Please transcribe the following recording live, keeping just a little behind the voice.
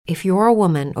If you're a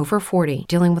woman over 40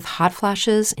 dealing with hot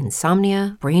flashes,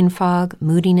 insomnia, brain fog,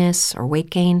 moodiness, or weight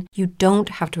gain, you don't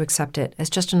have to accept it as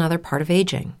just another part of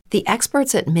aging. The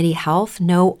experts at MIDI Health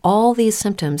know all these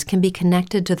symptoms can be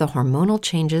connected to the hormonal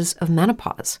changes of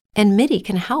menopause. And MIDI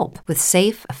can help with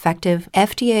safe, effective,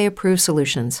 FDA-approved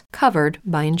solutions covered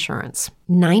by insurance.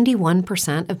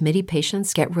 91% of MIDI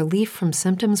patients get relief from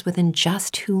symptoms within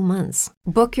just 2 months.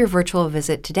 Book your virtual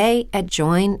visit today at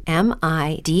joinmidi.com.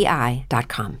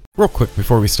 Real quick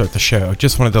before we start the show,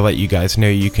 just wanted to let you guys know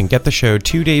you can get the show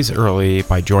 2 days early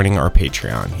by joining our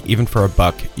Patreon. Even for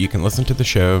 $1, you can listen to the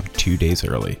show 2 days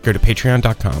early. Go to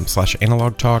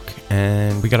patreon.com/analogtalk,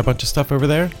 and we got a bunch of stuff over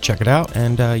there. Check it out,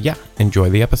 and enjoy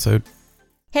the episode.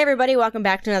 Hey everybody, welcome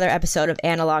back to another episode of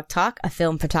Analog Talk, a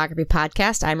film photography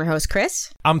podcast. I'm your host,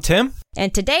 Chris. I'm Tim.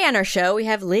 And today on our show, we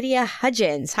have Lydia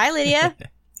Hudgens. Hi, Lydia.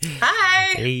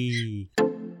 Hi. Hey.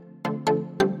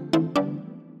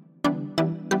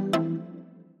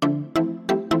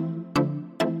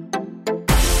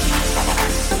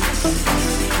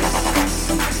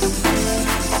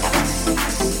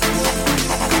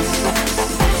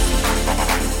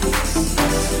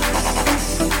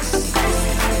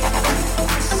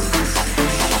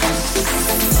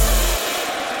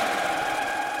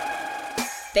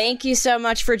 Thank you so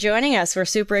much for joining us. We're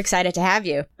super excited to have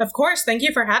you. Of course. Thank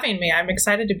you for having me. I'm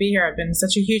excited to be here. I've been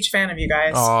such a huge fan of you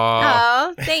guys.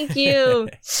 Oh, thank you.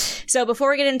 So before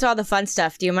we get into all the fun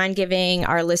stuff, do you mind giving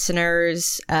our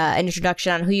listeners an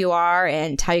introduction on who you are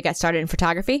and how you got started in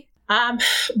photography? Well,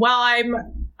 I'm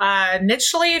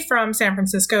initially from San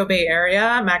Francisco Bay Area.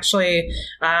 I'm actually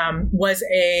was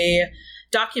a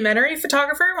documentary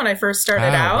photographer when I first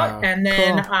started out. Wow. And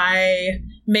then cool. I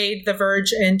made the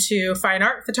verge into fine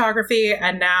art photography.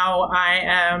 And now I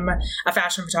am a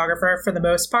fashion photographer for the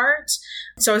most part.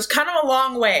 So it's kind of a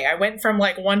long way. I went from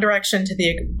like one direction to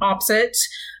the opposite.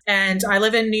 And I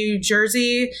live in New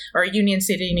Jersey, or Union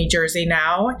City, New Jersey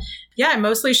now. Yeah, I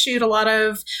mostly shoot a lot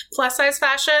of plus size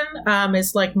fashion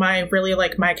is like my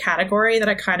category that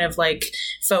I kind of like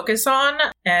focus on.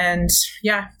 And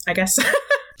yeah, I guess.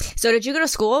 So did you go to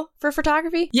school for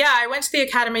photography? Yeah, I went to the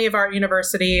Academy of Art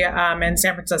University in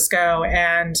San Francisco.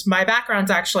 And my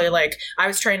background's actually like I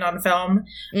was trained on film.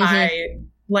 Mm-hmm. I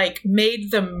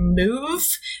made the move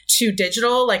to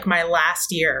digital like my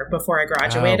last year before I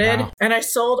graduated. Oh, wow. And I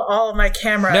sold all of my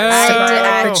cameras. No.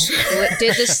 I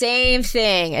did the same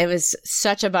thing. It was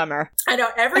such a bummer. I know.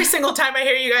 Every single time I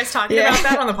hear you guys talking about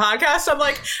that on the podcast, I'm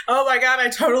like, oh my God,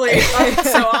 it's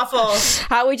so awful.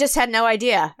 How we just had no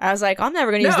idea. I was like, I'm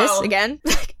never going to use this again.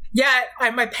 Yeah,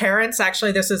 my parents,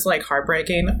 actually, this is like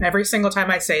heartbreaking. Every single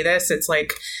time I say this, it's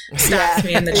like stabs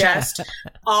me in the chest.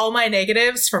 All my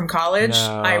negatives from college,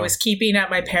 I was keeping at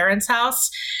my parents' house,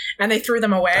 and they threw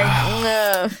them away.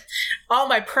 All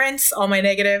my prints, all my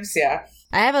negatives, yeah.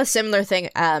 I have a similar thing.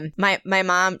 My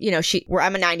mom, I'm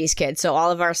a 90s kid, so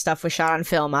all of our stuff was shot on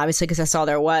film, obviously, because that's all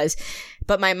there was.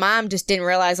 But my mom just didn't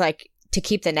realize, to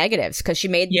keep the negatives, because she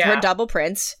made her double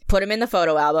prints, put them in the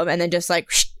photo album, and then just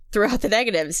threw out the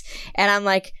negatives. And I'm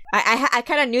like, I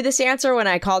kind of knew this answer when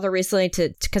I called her recently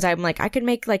because I'm like, I could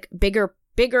make bigger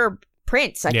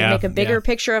prints. I could make a bigger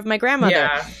picture of my grandmother.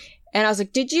 Yeah. And I was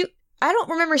like, I don't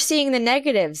remember seeing the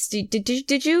negatives.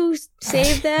 Did you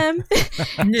save them?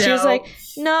 No. She was like,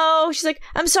 no. She's like,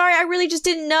 I'm sorry. I really just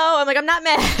didn't know. I'm like, I'm not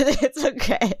mad. It's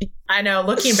okay. I know.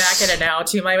 Looking back at it now,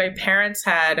 too, my parents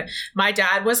my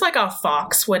dad was like a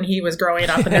fox when he was growing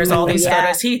up, and there's all these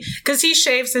photos. Because he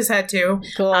shaves his head too.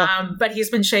 Cool. But he's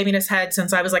been shaving his head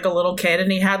since I was like a little kid,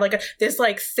 and he had this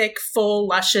thick, full,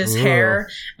 luscious hair,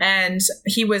 and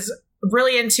he was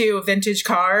really into vintage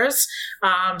cars.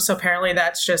 So apparently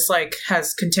that's just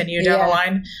has continued down the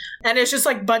line. And it's just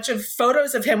a bunch of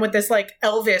photos of him with this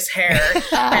Elvis hair.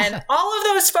 And all of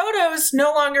those photos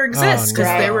no longer exist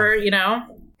because they were,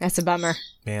 That's a bummer.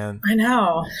 Man. I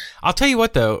know. I'll tell you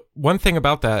what, though. One thing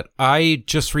about that, I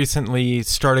just recently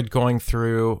started going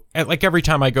through, every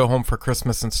time I go home for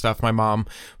Christmas and stuff, my mom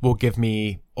will give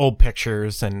me old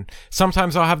pictures, and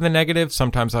sometimes I'll have the negative,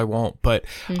 sometimes I won't. But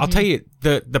I'll tell you,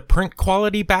 the print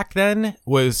quality back then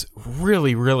was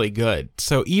really, really good.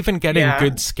 So even getting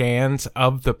good scans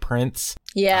of the prints,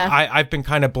 I've been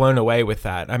kind of blown away with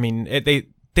that. I mean,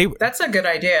 that's a good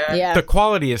idea. Yeah. The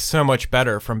quality is so much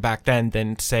better from back then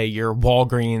than, say, your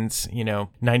Walgreens,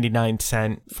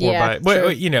 99-cent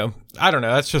 4x. I don't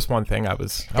know. That's just one thing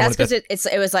That's because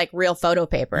it was real photo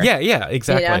paper. Yeah,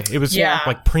 exactly. It was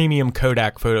like premium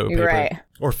Kodak photo paper. Right.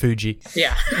 Or Fuji.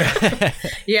 Yeah.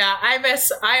 Yeah, I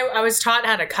was taught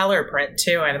how to color print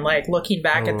too, and like looking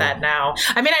back at that now.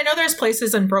 I mean, I know there's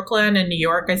places in Brooklyn and New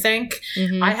York, I think.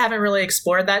 Mm-hmm. I haven't really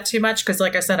explored that too much because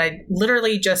like I said, I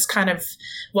literally just kind of,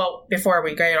 well, before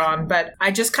we get on, but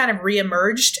I just kind of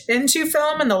reemerged into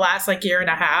film in the last like year and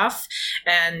a half.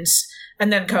 And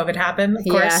then COVID happened, of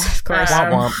course. Yeah, of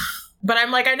course. But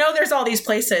I'm like, I know there's all these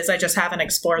places, I just haven't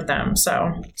explored them.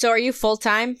 So are you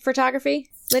full-time photography,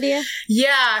 Lydia?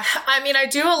 Yeah. I mean, I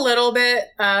do a little bit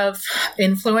of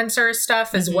influencer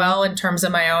stuff as well in terms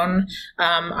of my own.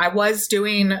 I was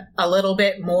doing a little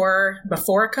bit more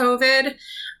before COVID.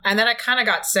 And then I kind of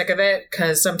got sick of it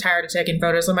because I'm tired of taking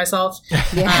photos of myself.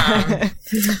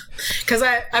 Because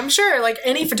I'm sure like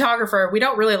any photographer, we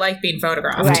don't really like being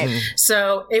photographed. Right.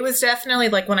 So it was definitely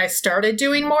like when I started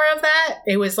doing more of that,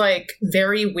 it was like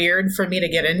very weird for me to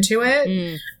get into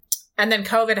it. And then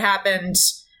COVID happened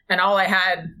and all I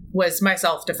had was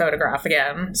myself to photograph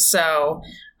again. So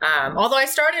although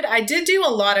I did do a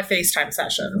lot of FaceTime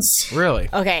sessions. Really?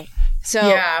 Okay. So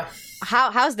yeah.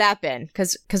 How's that been?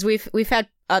 Because we've had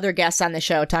other guests on the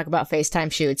show talk about FaceTime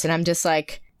shoots, and I'm just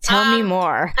like, tell me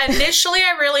more. Initially,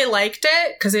 I really liked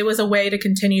it because it was a way to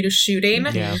continue to shooting.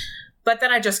 Yeah. But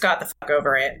then I just got the fuck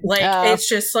over it. Like, it's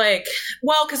just like,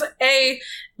 well, because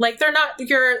like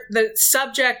the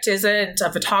subject isn't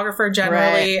a photographer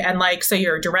generally. Right. And like, so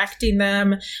you're directing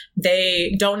them.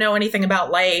 They don't know anything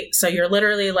about light. So you're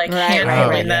literally like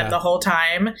hand-holding them the whole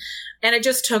time. And it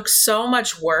just took so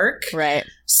much work. Right.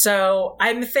 So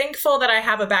I'm thankful that I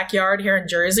have a backyard here in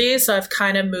Jersey. So I've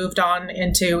kind of moved on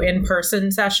into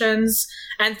in-person sessions.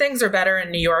 And things are better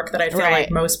in New York than I feel like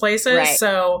most places. Right.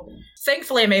 So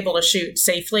thankfully I'm able to shoot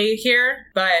safely here.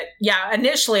 But yeah,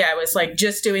 initially I was like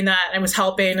just doing that. I was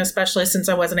helping, especially since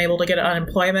I wasn't able to get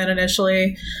unemployment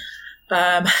initially.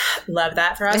 Love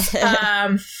that for us.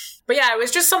 But yeah, it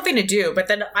was just something to do. But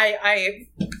then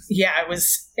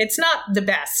it's not the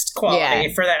best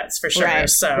quality for that, for sure. Right.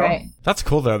 So that's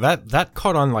cool though. That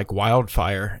caught on like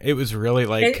wildfire. It was really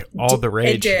like all the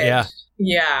rage. It did. Yeah.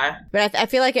 Yeah. But I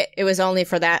feel like it was only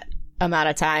for that amount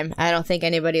of time. I don't think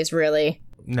anybody's really...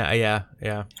 No, yeah.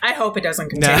 I hope it doesn't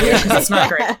continue because it's not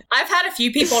great. I've had a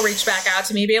few people reach back out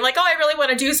to me being like, oh, I really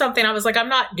want to do something. I was like, I'm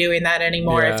not doing that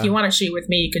anymore. Yeah. If you want to shoot with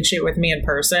me, you can shoot with me in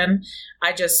person.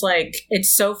 I just like,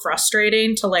 it's so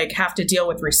frustrating to like have to deal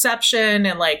with reception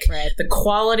and like the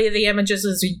quality of the images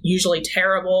is usually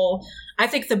terrible. I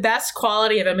think the best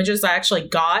quality of images I actually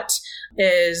got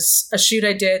is a shoot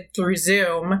I did through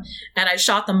Zoom, and I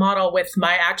shot the model with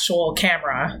my actual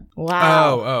camera.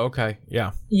 Wow. Oh, okay.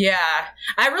 Yeah. Yeah.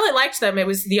 I really liked them. It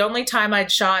was the only time I'd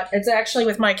shot. It's actually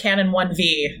with my Canon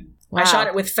 1V. Wow. I shot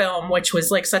it with film, which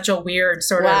was like such a weird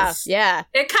sort of... Yeah.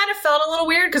 It kind of felt a little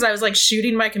weird because I was like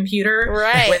shooting my computer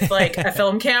with like a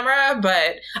film camera,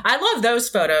 but I love those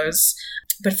photos.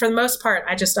 But for the most part,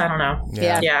 I don't know.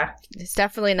 Yeah. It's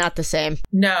definitely not the same.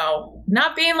 No.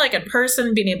 Not being like in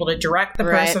person, being able to direct the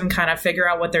person, kind of figure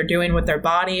out what they're doing with their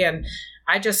body. And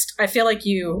I feel like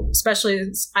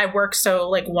especially I work so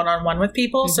like one-on-one with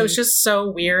people. So it's just so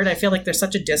weird. I feel like there's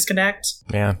such a disconnect.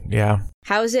 Yeah.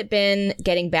 How's it been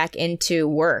getting back into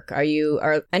work? I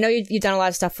know you've done a lot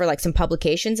of stuff for like some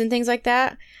publications and things like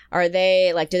that. Are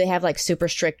they like, do they have like super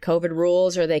strict COVID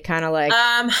rules, or are they kind of like,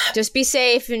 just be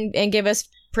safe and give us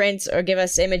prints or give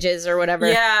us images or whatever?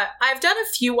 Yeah, I've done a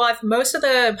few. Most of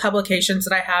the publications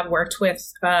that I have worked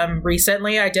with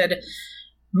recently, I did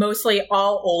mostly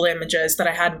all old images that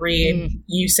I had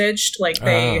re-usaged. Like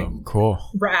they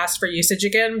were asked for usage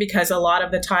again because a lot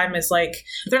of the time is like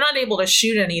they're not able to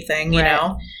shoot anything, you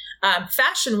know.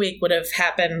 Fashion Week would have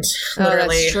happened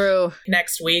literally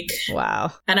next week.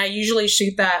 Wow. And I usually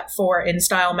shoot that for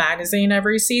InStyle magazine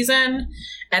every season.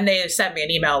 And they sent me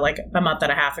an email like a month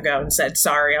and a half ago and said,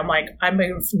 sorry. I'm like,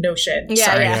 no shit.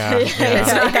 Sorry. It's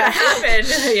not going to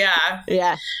happen.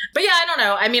 Yeah. But yeah, I don't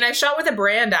know. I mean, I shot with a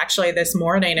brand actually this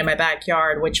morning in my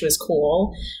backyard, which was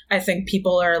cool. I think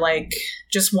people are like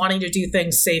just wanting to do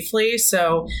things safely.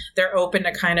 So they're open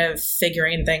to kind of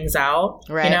figuring things out,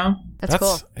 you know? That's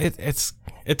cool.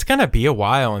 It's going to be a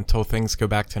while until things go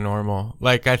back to normal.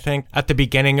 Like, I think at the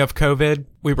beginning of COVID,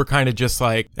 we were kind of just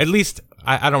like, at least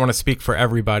I don't want to speak for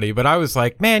everybody, but I was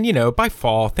like, man, by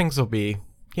fall, things will be,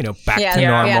 back to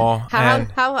normal. Yeah.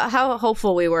 How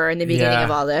hopeful we were in the beginning of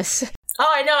all this.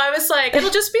 Oh, I know. I was like, it'll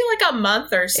just be like a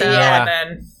month or so. And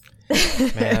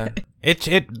then... Man,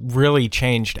 it really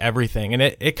changed everything. And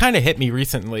it kind of hit me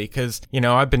recently because,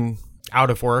 I've been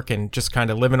out of work and just kind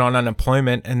of living on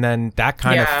unemployment, and then that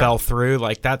kind of fell through.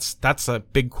 Like that's a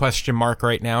big question mark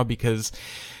right now because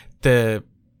the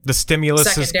the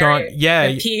stimulus is gone. Yeah.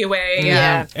 The PUA.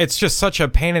 Yeah. It's just such a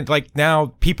pain. And like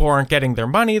now people aren't getting their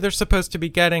money they're supposed to be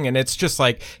getting. And it's just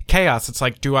like chaos. It's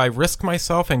like, do I risk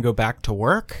myself and go back to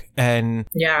work? And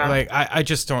like, I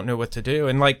just don't know what to do.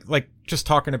 And like just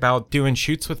talking about doing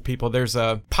shoots with people, there's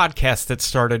a podcast that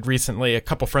started recently. A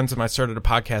couple friends of mine started a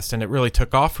podcast and it really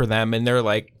took off for them. And they're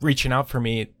like reaching out for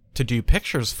me to do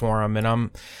pictures for them. And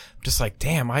I'm just like,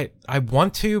 damn, I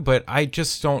want to, but I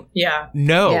just don't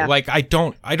know. Yeah. Like I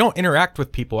don't interact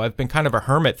with people. I've been kind of a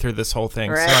hermit through this whole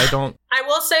thing. Right. So I don't. I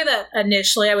will say that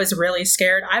initially I was really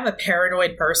scared. I'm a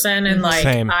paranoid person and like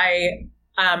Same.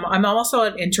 I'm also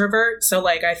an introvert. So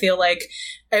like, I feel like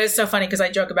it was so funny because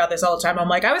I joke about this all the time. I'm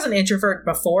like, I was an introvert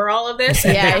before all of this.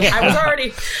 And I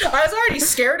was already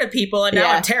scared of people and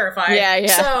now I'm terrified. Yeah.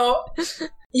 So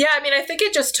yeah, I mean, I think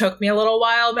it just took me a little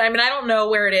while. But I mean, I don't know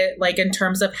where it is, like in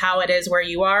terms of how it is where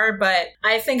you are. But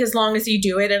I think as long as you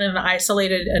do it in an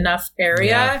isolated enough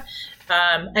area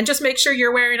and just make sure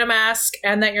you're wearing a mask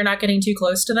and that you're not getting too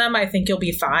close to them, I think you'll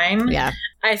be fine. Yeah.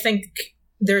 I think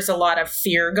there's a lot of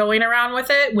fear going around with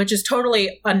it, which is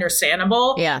totally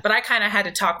understandable. Yeah. But I kind of had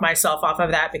to talk myself off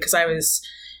of that because I was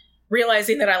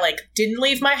realizing that I like didn't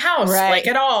leave my house like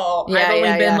at all. Yeah, I've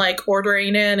only been like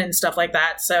ordering in and stuff like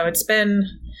that. So it's been,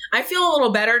 I feel a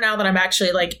little better now that I'm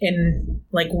actually like in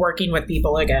like working with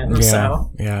people again. Yeah,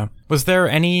 so yeah. Was there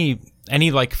any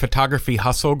like photography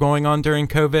hustle going on during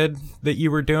COVID that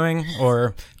you were doing,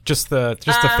 or just the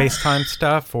FaceTime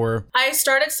stuff? Or I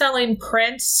started selling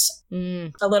prints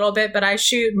a little bit, but I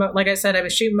shoot, like I said, I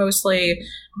was shooting mostly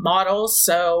models.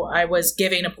 So I was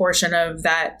giving a portion of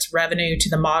that revenue to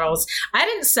the models. I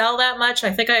didn't sell that much.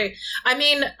 I think I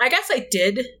guess I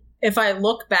did. If I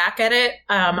look back at it,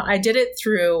 I did it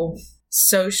through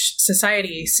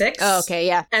Society 6. Oh, okay,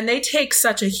 yeah. And they take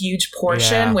such a huge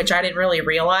portion, which I didn't really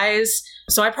realize.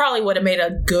 So I probably would have made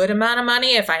a good amount of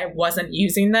money if I wasn't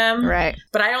using them. Right.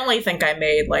 But I only think I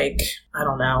made like, I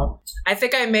don't know. I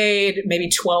think I made maybe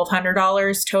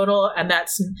 $1,200 total. And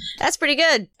that's pretty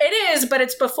good. It is, but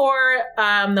it's before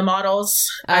the models.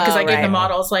 Because I gave the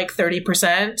models like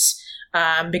 30%.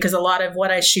 Because a lot of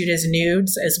what I shoot is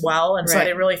nudes as well. And so I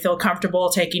didn't really feel comfortable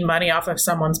taking money off of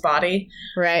someone's body.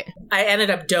 Right. I ended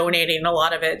up donating a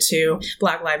lot of it to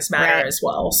Black Lives Matter as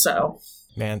well. So,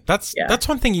 man, that's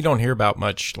one thing you don't hear about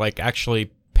much, like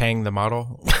actually paying the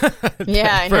model.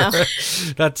 I know.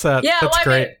 That's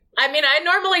great. I mean, I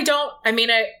normally don't. I mean,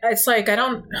 it's like I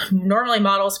don't normally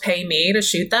models pay me to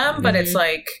shoot them, but it's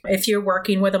like if you're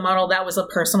working with a model, that was a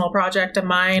personal project of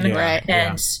mine, right?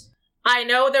 And I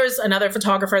know there's another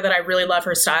photographer that I really love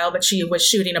her style, but she was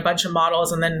shooting a bunch of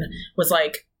models and then was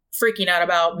like freaking out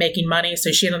about making money.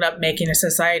 So she ended up making a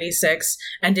Society 6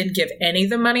 and didn't give any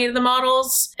of the money to the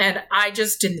models. And I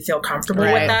just didn't feel comfortable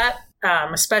with that.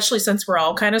 Especially since we're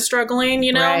all kind of struggling,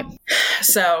 you know? Right.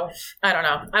 So, I don't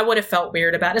know. I would have felt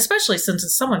weird about it, especially since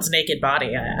it's someone's naked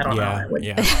body. I don't know. I would,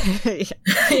 you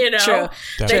know? True.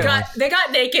 They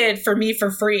got naked for me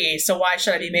for free, so why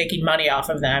should I be making money off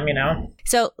of them, you know?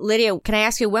 So, Lydia, can I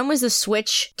ask you, when was the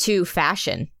switch to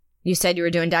fashion? You said you were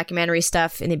doing documentary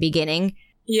stuff in the beginning.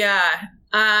 Yeah.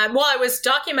 Well, I was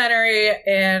documentary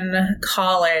in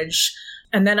college.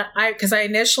 And then because I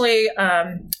initially,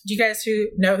 do you guys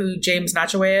know who James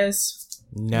Natchaway is?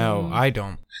 No, I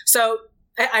don't. So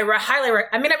I highly,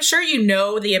 I mean, I'm sure you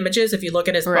know the images if you look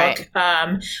at his book.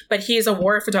 But he's a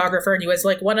war photographer, and he was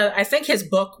like I think his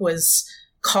book was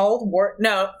called War.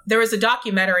 No, there was a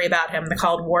documentary about him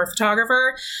called War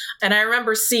Photographer. And I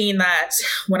remember seeing that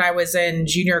when I was in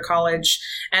junior college,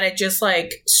 and it just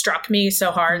like struck me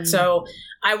so hard. So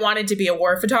I wanted to be a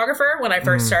war photographer when I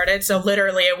first started. So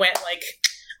literally it went like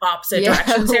opposite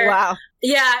directions here. Wow.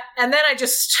 Yeah. And then I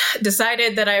just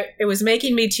decided that it was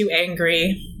making me too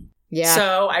angry. Yeah.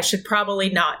 So I should probably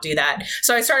not do that.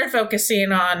 So I started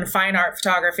focusing on fine art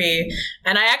photography.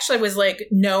 And I actually was like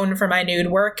known for my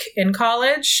nude work in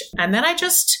college. And then I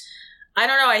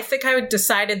don't know. I think I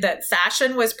decided that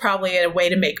fashion was probably a way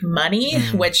to make money,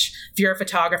 which if you're a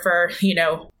photographer, you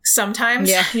know, sometimes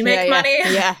you make money.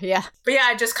 Yeah. But yeah,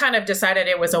 I just kind of decided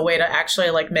it was a way to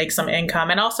actually like make some income.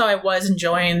 And also I was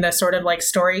enjoying the sort of like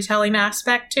storytelling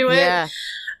aspect to it. Yeah.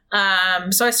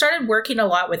 So I started working a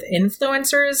lot with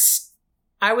influencers.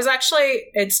 I was actually,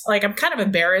 it's like, I'm kind of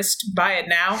embarrassed by it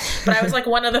now, but I was like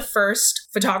one of the first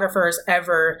photographers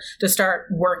ever to start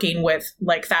working with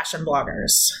like fashion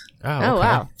bloggers. Oh, okay.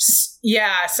 Wow.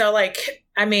 Yeah. So like,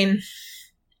 I mean,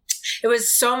 it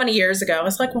was so many years ago. I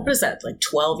was like, what is that? Like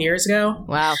 12 years ago?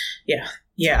 Wow.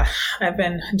 Yeah. I've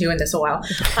been doing this a while.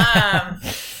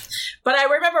 But I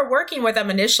remember working with them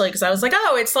initially because I was like,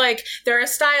 oh, it's like they're a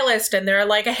stylist and they're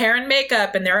like a hair and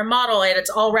makeup and they're a model and it's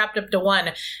all wrapped up to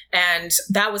one. And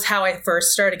that was how I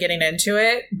first started getting into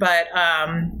it. But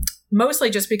mostly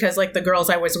just because like the girls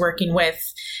I was working with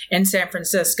in San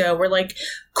Francisco were like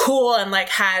cool and like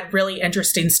had really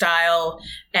interesting style.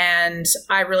 And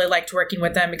I really liked working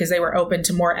with them because they were open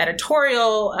to more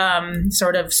editorial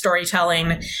sort of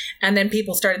storytelling. And then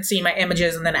people started seeing my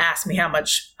images and then asked me how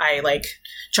much I like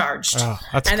charged. Oh,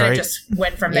 that's and great. then it just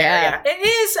went from there. Yeah. It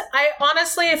is. I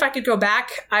honestly, if I could go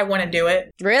back, I wouldn't do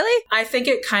it. Really? I think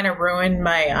it kind of ruined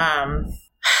my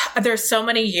there's so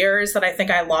many years that I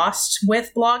think I lost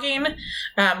with blogging,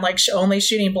 like only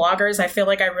shooting bloggers. I feel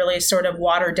like I really sort of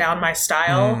watered down my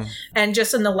style. And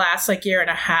just in the last like year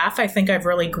and a half, I think I've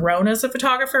really grown as a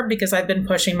photographer because I've been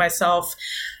pushing myself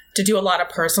to do a lot of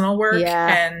personal work.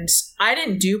 Yeah. And I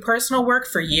didn't do personal work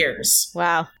for years.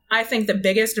 Wow. I think the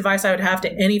biggest advice I would have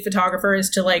to any photographer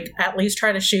is to like at least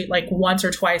try to shoot like once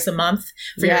or twice a month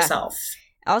for yourself.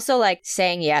 Also like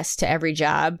saying yes to every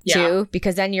job too,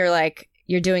 because then you're like,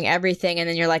 you're doing everything and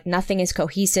then you're like, nothing is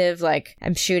cohesive. Like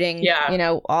I'm shooting, you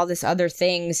know, all this other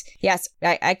things. Yes,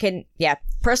 I can. Yeah.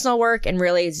 Personal work and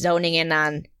really zoning in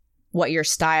on what your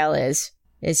style is.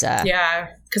 Yeah.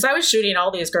 Cause I was shooting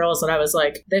all these girls and I was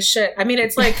like, this shit. I mean,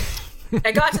 it's like,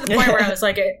 I got to the point where I was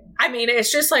like,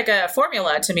 it's just like a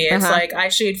formula to me. It's like I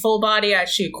shoot full body, I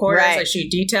shoot quarters, I shoot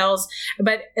details,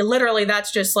 but literally that's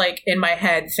just like in my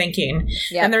head thinking,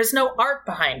 and there's no art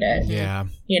behind it. Yeah.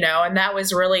 You know, and that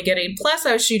was really getting, plus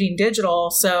I was shooting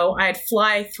digital, so I'd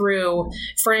fly through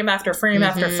frame after frame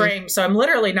after frame. So I'm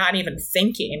literally not even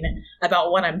thinking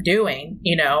about what I'm doing,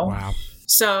 you know? Wow.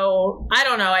 So I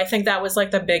don't know. I think that was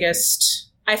like the biggest,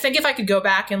 I think if I could go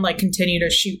back and like continue to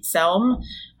shoot film,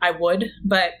 I would,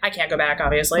 but I can't go back,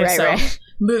 obviously.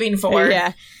 Moving forward.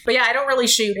 But yeah, I don't really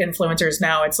shoot influencers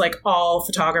now. It's like all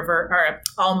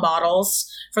all models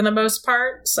for the most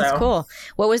part. So that's cool.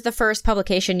 What was the first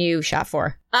publication you shot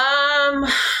for? I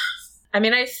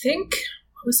mean, I think,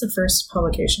 what was the first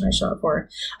publication I shot for?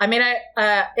 I mean,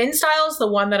 InStyle is the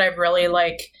one that I've really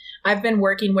like, I've been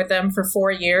working with them for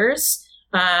 4 years.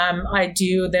 I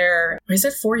do is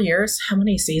it 4 years? How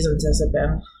many seasons has it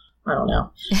been? I don't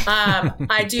know.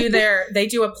 They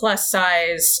do a plus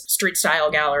size street style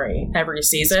gallery every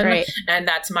season. And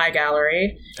that's my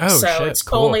gallery. Oh, so shit, it's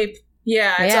cool. only,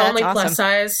 it's only awesome. plus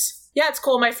size. Yeah, it's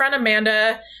cool. My friend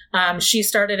Amanda, she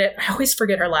started it. I always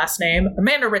forget her last name.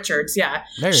 Amanda Richards. Yeah.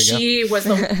 There you go.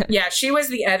 She was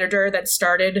the editor that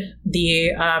started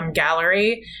the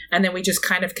gallery. And then we just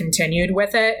kind of continued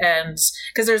with it. And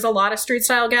because there's a lot of street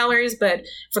style galleries, but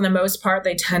for the most part,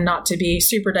 they tend not to be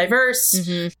super diverse.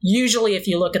 Usually, if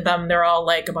you look at them, they're all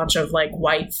like a bunch of like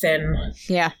white, thin,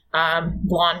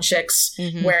 blonde chicks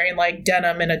wearing like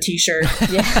denim and a t-shirt.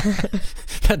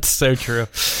 That's so true.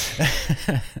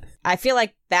 I feel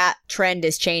like that trend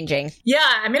is changing. Yeah,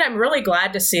 I mean, I'm really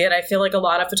glad to see it. I feel like a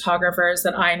lot of photographers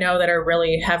that I know that are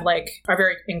very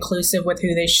inclusive with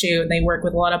who they shoot. And they work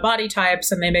with a lot of body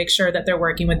types and they make sure that they're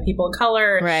working with people of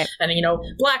color and, you know,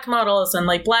 black models and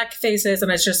like black faces.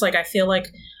 And it's just like, I feel like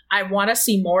I want to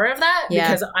see more of that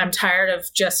because I'm tired of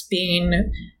just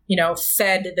being, you know,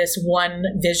 fed this one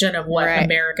vision of what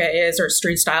America is or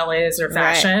street style is or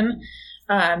fashion.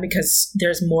 Because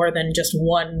there's more than just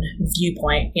one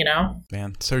viewpoint, you know?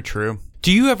 Man, so true. Do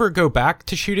you ever go back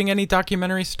to shooting any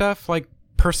documentary stuff, like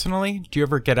personally? Do you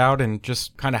ever get out and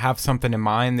just kind of have something in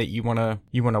mind that you want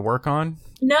to work on?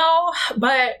 No,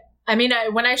 but I mean,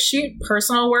 when I shoot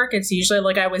personal work, it's usually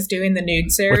like I was doing the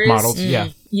nude series. With models,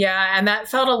 Yeah, and that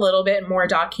felt a little bit more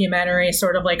documentary,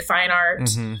 sort of like fine art.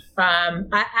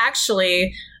 I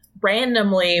actually...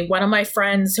 randomly, one of my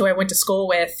friends who I went to school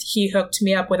with, he hooked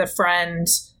me up with a friend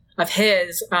of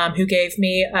his who gave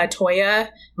me a Toya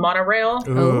monorail.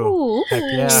 Ooh. Heck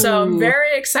yeah. So I'm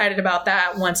very excited about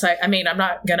that I'm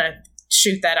not going to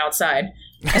shoot that outside.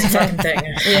 That's a fucking thing.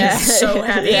 It's so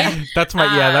heavy. That's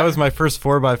that was my first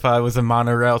 4x5 was a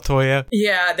monorail Toya.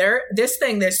 Yeah,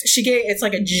 it's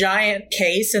like a giant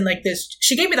case and like this,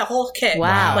 she gave me the whole kit.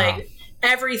 Wow. Like,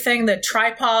 everything, the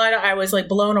tripod, I was like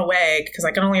blown away because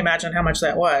I can only imagine how much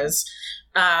that was.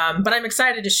 But I'm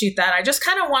excited to shoot that. I just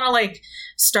kind of want to like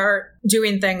start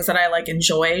doing things that I like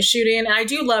enjoy shooting. And I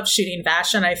do love shooting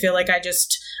fashion. I feel like I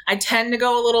tend to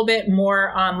go a little bit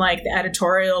more on like the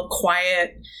editorial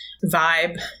quiet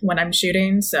vibe when I'm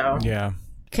shooking. So yeah.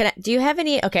 Do you have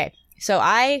any? Okay. So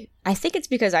I think it's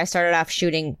because I started off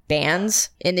shooting bands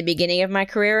in the beginning of my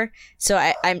career. So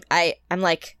I'm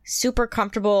like super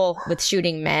comfortable with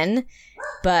shooting men,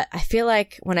 but I feel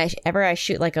like whenever I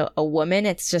shoot like a woman,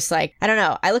 it's just like, I don't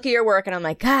know. I look at your work and I'm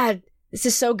like, God, This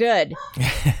is so good.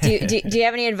 Do you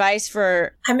have any advice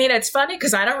for? I mean, it's funny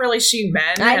because I don't really shoot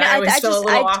men. I always feel a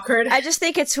little awkward. I just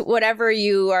think it's whatever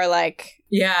you are like.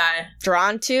 Yeah.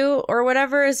 Drawn to or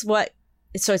whatever is what.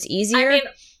 So it's easier. I mean,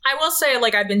 I will say,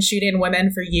 like, I've been shooting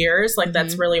women for years. Like,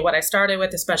 that's really what I started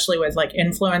with, especially with like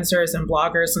influencers and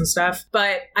bloggers and stuff.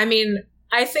 But I mean,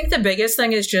 I think the biggest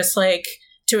thing is just like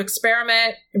to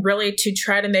experiment, really to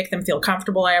try to make them feel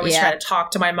comfortable. I always try to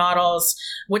talk to my models,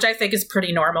 which I think is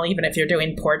pretty normal, even if you're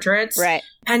doing portraits. Right.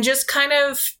 And just kind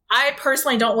of, I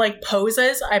personally don't like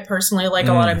poses. I personally like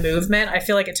a lot of movement. I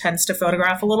feel like it tends to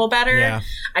photograph a little better. Yeah.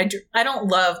 I don't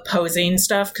love posing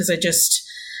stuff because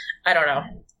I don't know.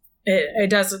 It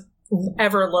doesn't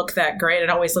ever look that great. It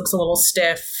always looks a little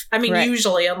stiff. I mean,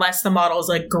 usually, unless the model's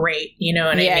like great, you know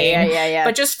what I mean? Yeah.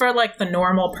 But just for like the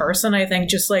normal person, I think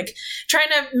just like trying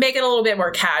to make it a little bit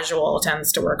more casual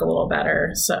tends to work a little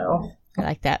better. So I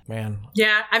like that. Man.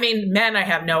 Yeah. I mean, men, I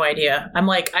have no idea. I'm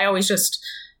like, I always just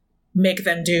make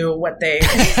them do what they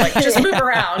like, just move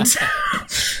around.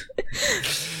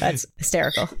 That's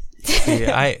hysterical.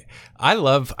 Yeah,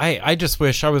 I just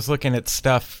wish I was looking at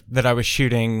stuff that I was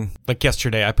shooting. Like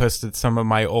yesterday, I posted some of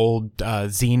my old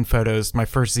zine photos, my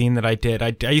first zine that I did.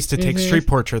 I used to take street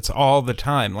portraits all the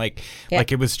time, like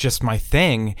it was just my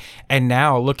thing. And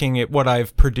now looking at what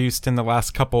I've produced in the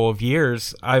last couple of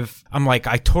years, I'm like,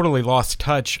 I totally lost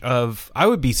touch of, I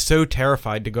would be so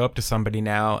terrified to go up to somebody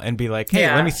now and be like, hey,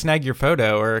 let me snag your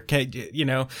photo, or,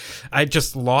 I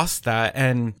just lost that.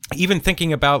 And even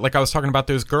thinking about, like I was talking about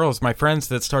those girls, my friends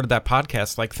that started that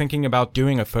podcast, like thinking about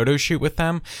doing a photo shoot with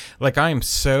them, like I am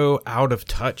so out of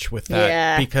touch with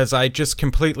that because I just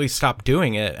completely stopped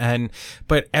doing it.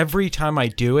 But every time I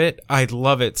do it, I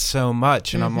love it so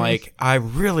much. And I'm like, I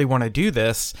really want to do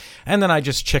this. And then I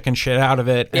just chicken shit out of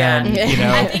it. Yeah. And,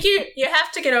 I think you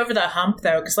have to get over the hump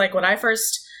though. Cause like when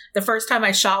the first time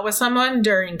I shot with someone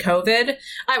during COVID,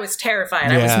 I was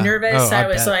terrified. I was nervous. I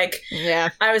was like,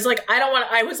 I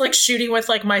was like shooting with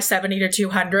like my 70 to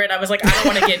 200. I was like, I don't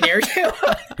want to get near you.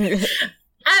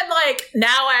 And like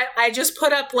now I just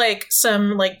put up like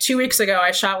 2 weeks ago,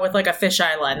 I shot with like a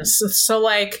fisheye lens. So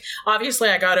like, obviously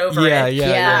I got over it.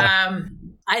 Yeah.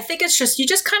 I think it's just, you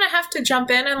just kind of have to jump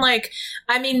in and like,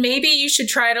 I mean, maybe you should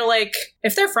try to like,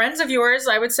 if they're friends of yours,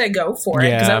 I would say go for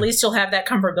it. Because at least you'll have that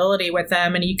comfortability with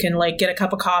them and you can like get a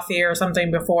cup of coffee or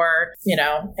something before,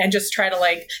 and just try to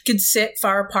like, could sit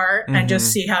far apart and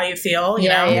just see how you feel, you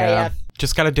know? Yeah.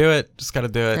 Just got to do it.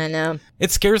 I know. It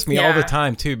scares me all the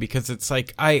time, too, because it's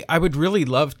like I would really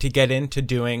love to get into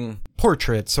doing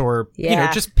portraits or,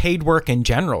 just paid work in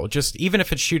general. Just even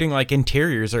if it's shooting like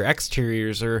interiors or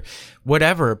exteriors or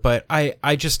whatever. But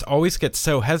I just always get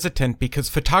so hesitant because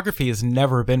photography has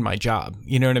never been my job.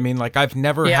 You know what I mean? Like I've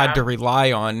never had to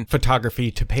rely on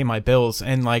photography to pay my bills.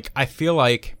 And like I feel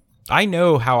like I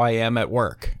know how I am at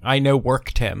work. I know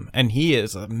Work Tim, and he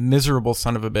is a miserable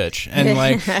son of a bitch. And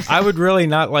like, I would really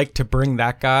not like to bring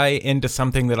that guy into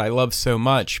something that I love so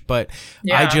much, but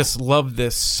I just love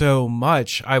this so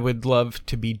much. I would love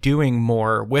to be doing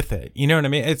more with it. You know what I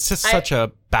mean? It's just such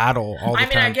a battle all the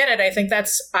time. I get it. I think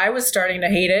I was starting to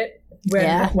hate it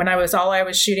when I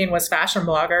was shooting was fashion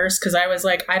bloggers, because I was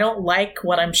like, I don't like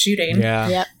what I'm shooting. Yeah.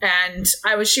 Yep. And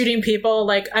I was shooting people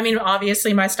like, I mean,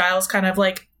 obviously my style is kind of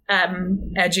like,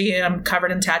 edgy and I'm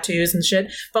covered in tattoos and shit,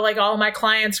 but like all of my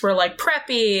clients were like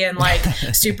preppy and like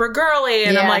super girly,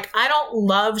 and I'm like, I don't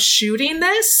love shooting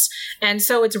this, and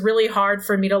so it's really hard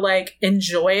for me to like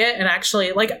enjoy it. And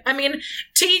actually, like, I mean,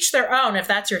 to each their own. If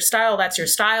that's your style, that's your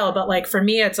style, but like for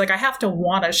me, it's like I have to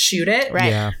want to shoot it,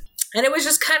 right? And it was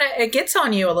just kind of, it gets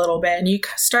on you a little bit, and you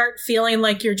start feeling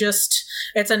like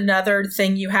it's another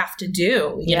thing you have to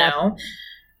do, you know.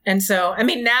 And so, I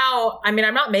mean, now, I'm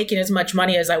not making as much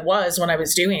money as I was when I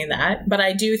was doing that, but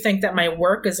I do think that my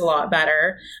work is a lot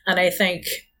better. And I think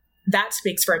that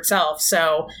speaks for itself.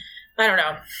 So I don't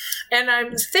know.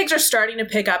 And things are starting to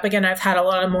pick up again. I've had a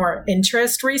lot of more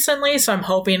interest recently, so I'm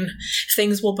hoping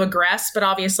things will progress, but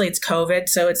obviously it's COVID.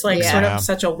 So it's like sort of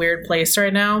such a weird place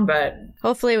right now, but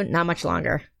hopefully not much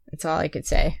longer. That's all I could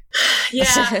say.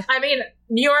 Yeah. I mean,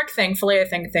 New York, thankfully, I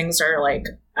think things are like,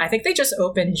 I think they just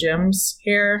opened gyms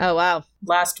here. Oh, wow.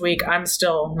 Last week. I'm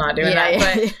still not doing that.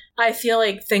 But I feel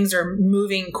like things are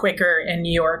moving quicker in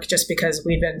New York just because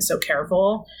we've been so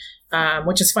careful,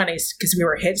 which is funny because we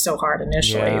were hit so hard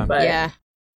initially.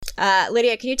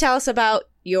 Lydia, can you tell us about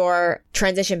your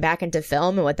transition back into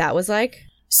film and what that was like?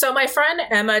 So my friend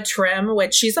Emma Trim,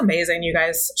 which she's amazing, you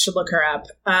guys should look her up.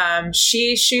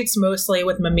 She shoots mostly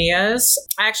with Mamiyas.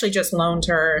 I actually just loaned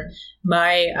her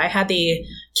I had the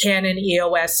Canon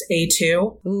EOS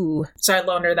A2. Ooh. So I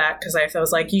loaned her that because I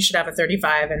was like, you should have a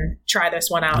 35 and try this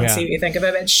one out and see what you think of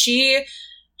it. And she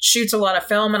shoots a lot of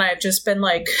film, and I've just been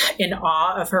like in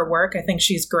awe of her work. I think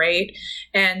she's great.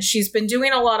 And she's been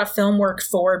doing a lot of film work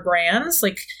for brands.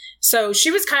 Like, so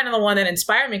she was kind of the one that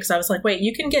inspired me, because I was like, wait,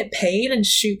 you can get paid and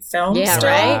shoot film still?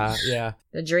 Right? Yeah.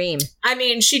 The dream. I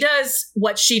mean,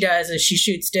 what she does is she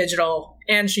shoots digital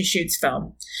and she shoots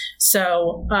film.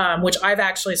 So, which I've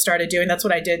actually started doing. That's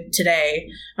what I did today.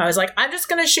 I was like, I'm just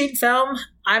going to shoot film.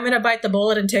 I'm going to bite the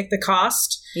bullet and take the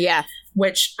cost. Yeah.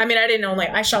 Which, I mean,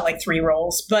 I shot like 3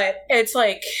 rolls, but it's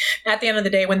like at the end of the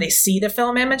day, when they see the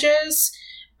film images,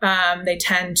 they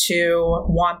tend to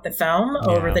want the film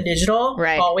over the digital,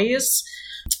 always.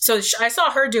 So I saw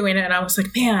her doing it, and I was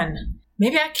like, man,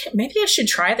 maybe I should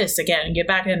try this again and get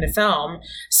back into film.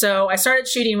 So I started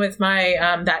shooting with my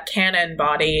that Canon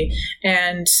body,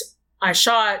 and I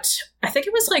shot, I think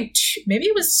it was like maybe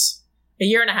it was a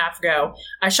year and a half ago.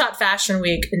 I shot Fashion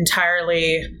Week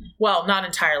entirely. Well, not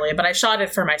entirely, but I shot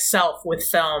it for myself with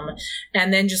film,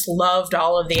 and then just loved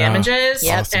all of the images.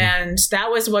 Awesome. And that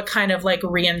was what kind of like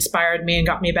re-inspired me and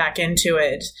got me back into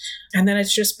it. And then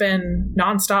it's just been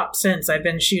nonstop since. I've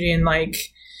been shooting, like,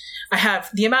 I have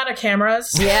the amount of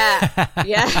cameras. Yeah.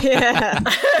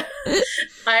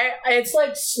 It's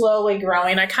like slowly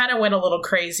growing. I kind of went a little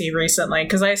crazy recently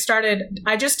because I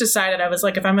just decided, I was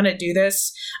like, if I'm going to do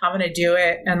this, I'm going to do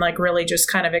it and like really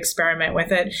just kind of experiment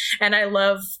with it. And I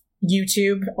love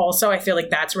YouTube also. I feel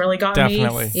like that's really gotten me.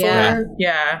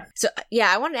 Yeah. So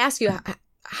I wanted to ask you,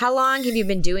 how long have you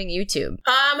been doing YouTube?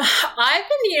 I've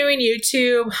been doing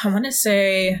YouTube, I want to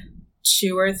say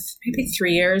 2 or maybe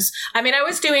 3 years. I mean, I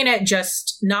was doing it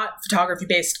just not photography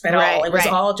based at all. It was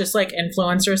all just like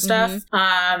influencer stuff.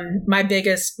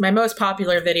 My most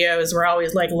popular videos were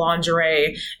always like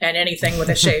lingerie and anything with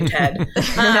a shaved head.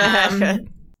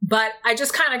 But I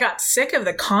just kind of got sick of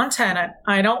the content.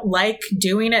 I don't like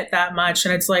doing it that much.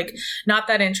 And it's like not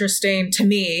that interesting to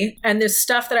me. And this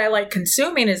stuff that I like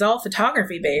consuming is all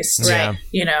photography based, right?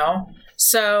 You know?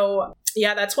 So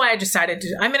yeah, that's why I decided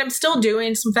to. I mean, I'm still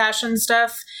doing some fashion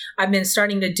stuff. I've been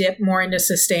starting to dip more into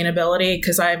sustainability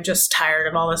because I'm just tired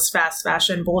of all this fast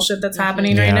fashion bullshit that's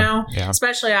happening right now,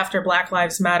 especially after Black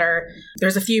Lives Matter.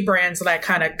 There's a few brands that I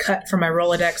kind of cut from my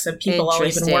Rolodex of people I'll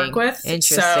even work with.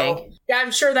 So yeah,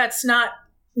 I'm sure that's not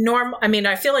normal. I mean,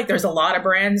 I feel like there's a lot of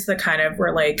brands that kind of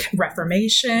were like,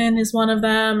 Reformation is one of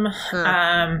them.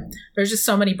 There's just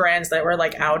so many brands that were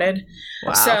like outed.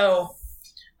 Wow. So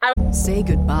say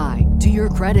goodbye to your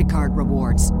credit card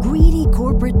rewards. Greedy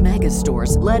corporate mega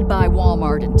stores, led by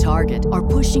Walmart and Target, are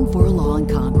pushing for a law in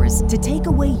Congress to take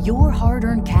away your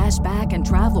hard-earned cash back and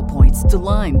travel points to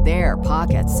line their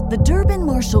pockets. The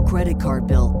Durbin-Marshall credit card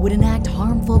bill would enact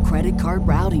harmful credit card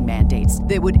routing mandates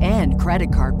that would end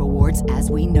credit card rewards as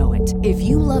we know it. If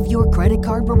you love your credit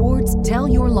card rewards, tell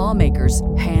your lawmakers,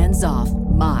 hands off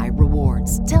my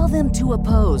rewards. Tell them to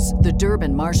oppose the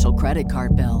Durbin-Marshall credit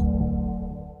card bill.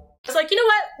 I was like, you know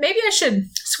what? Maybe I should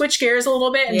switch gears a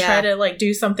little bit and try to like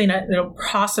do something that'll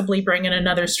possibly bring in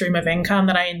another stream of income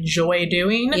that I enjoy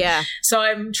doing. Yeah. So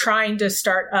I'm trying to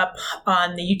start up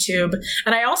on the YouTube.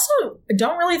 And I also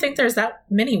don't really think there's that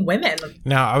many women.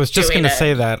 No, I was just going to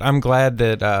say that. I'm glad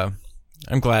that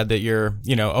you're,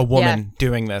 a woman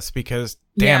doing this, because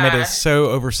damn, it is so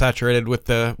oversaturated with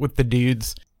the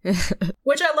dudes.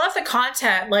 Which I love the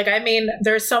content. Like, I mean,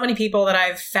 there's so many people that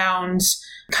I've found.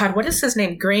 God, what is his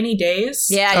name? Grainy Days?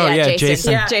 Yeah,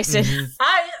 Jason. Yeah. Jason.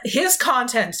 Mm-hmm. His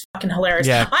content's fucking hilarious.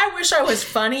 Yeah. I wish I was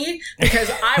funny because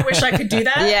I wish I could do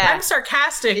that. Yeah. I'm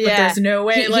sarcastic, but there's no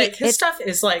way. His stuff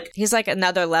is like... He's like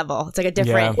another level. It's like a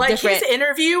different... Like his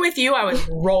interview with you, I was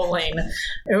rolling.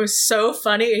 It was so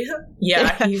funny.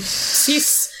 Yeah,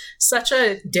 he's such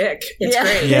a dick. It's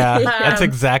great. Yeah, that's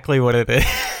exactly what it is.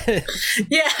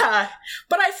 Yeah,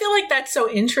 but I feel like that's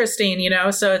so interesting,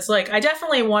 So it's like, I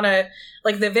definitely want to,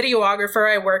 like the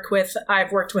videographer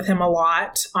I've worked with him a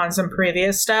lot on some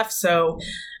previous stuff. So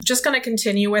just going to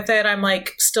continue with it. I'm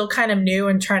like still kind of new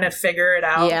and trying to figure it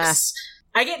out. Yeah.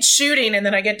 I get shooting and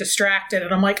then I get distracted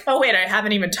and I'm like, oh wait, I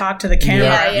haven't even talked to the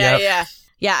camera.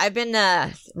 Yeah, I've been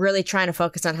really trying to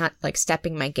focus on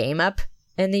stepping my game up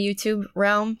in the YouTube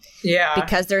realm. Yeah.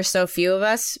 Because there's so few of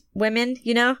us women,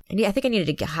 And I think I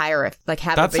needed to have a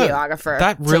videographer.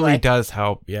 That really does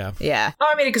help. Yeah. Yeah. Oh,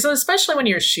 I mean, because especially when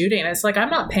you're shooting, it's like, I'm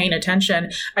not paying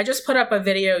attention. I just put up a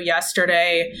video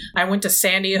yesterday. I went to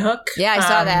Sandy Hook. Yeah, I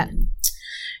saw that.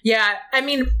 Yeah. I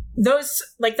mean, those,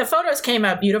 like, the photos came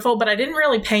out beautiful, but I didn't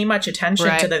really pay much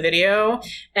attention to the video.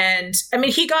 And I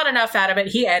mean, he got enough out of it.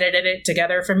 He edited it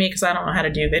together for me because I don't know how to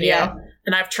do video. Yeah.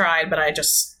 And I've tried, but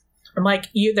I'm like,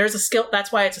 there's a skill.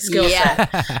 That's why it's a skill set.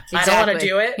 Exactly. I don't want to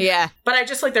do it. Yeah. But I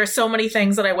just like, there's so many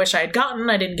things that I wish I had gotten.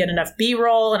 I didn't get enough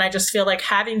B-roll. And I just feel like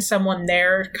having someone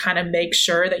there kind of make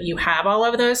sure that you have all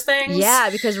of those things. Yeah,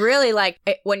 because really, like,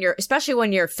 especially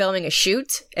when you're filming a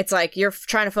shoot, it's like you're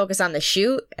trying to focus on the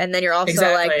shoot. And then you're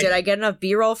also like, did I get enough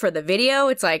B-roll for the video?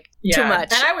 It's like too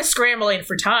much. And I was scrambling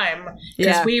for time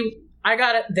because I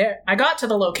got to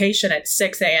the location at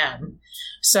 6 a.m.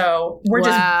 So we're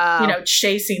just,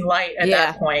 chasing light at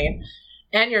that point.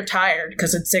 And you're tired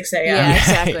because it's 6 a.m. Yeah,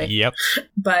 exactly. Yep.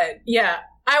 But yeah,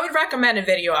 I would recommend a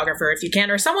videographer if you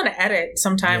can, or someone to edit.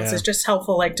 Sometimes it's just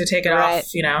helpful, like, to take it off,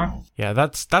 Yeah,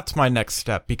 that's my next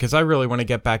step, because I really want to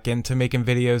get back into making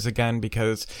videos again,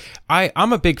 because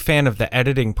I'm a big fan of the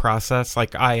editing process.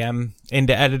 Like, I am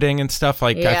into editing and stuff.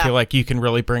 Like, I feel like you can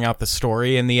really bring out the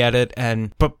story in the edit.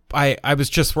 But I was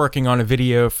just working on a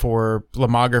video for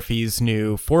Lomography's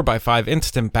new 4x5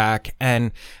 instant back,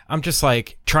 and I'm just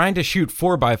like trying to shoot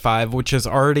 4x5, which is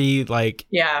already like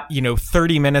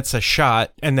 30 minutes a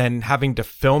shot, and then having to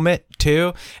film it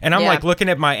too. And I'm like looking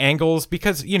at my angles,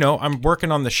 because I'm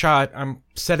working on the shot. I'm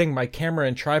setting my camera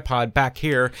and tripod back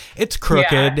here. It's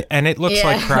crooked and it looks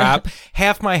like crap.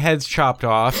 Half my head's chopped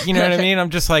off. You know what I mean? I'm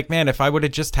just like, man, if I would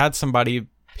have just had somebody,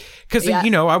 because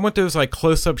I want those like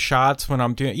close-up shots when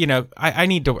I'm doing, I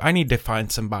need to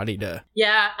find somebody to.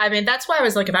 Yeah, I mean, that's why I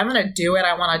was like, if I'm gonna do it,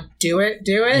 I want to do it.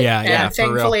 Yeah, and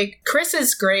thankfully Chris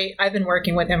is great. I've been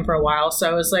working with him for a while,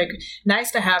 so it was like nice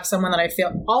to have someone that I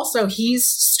feel. Also, he's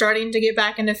starting to get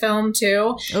back into film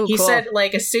too. He said,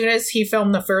 like, as soon as he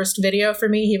filmed the first video for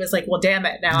me, he was like, well, damn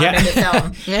it, now I'm into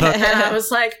film. And I was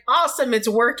like, awesome, it's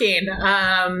working.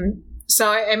 So,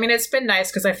 I mean, it's been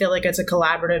nice because I feel like it's a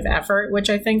collaborative effort, which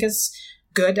I think is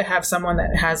good to have someone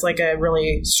that has like a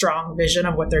really strong vision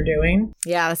of what they're doing.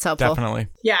 Yeah, that's helpful. Definitely.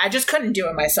 Yeah, I just couldn't do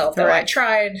it myself, though. I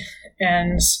tried,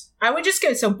 and I would just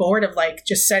get so bored of like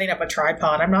just setting up a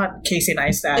tripod. I'm not Casey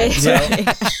Neistat,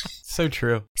 so... So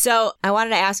true. So I wanted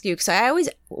to ask you, because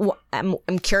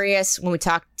I'm curious when we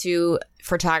talk to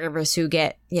photographers who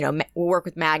get, work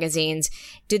with magazines,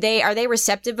 are they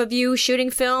receptive of you shooting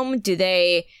film? Do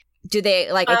they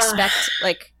like expect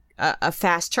like a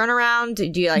fast turnaround?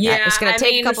 Do you like it's going to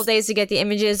take a couple days to get the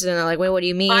images, and they're like, wait, what do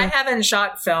you mean? I haven't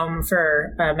shot film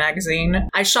for a magazine.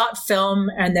 I shot film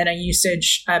and then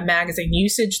magazine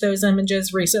usage those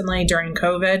images recently during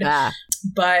COVID.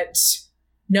 But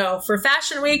no, for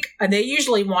Fashion Week, they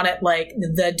usually want it like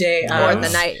the day or the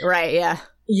night, right? Yeah.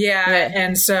 Yeah, right.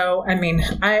 And so, I mean,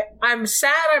 I'm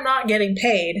sad I'm not getting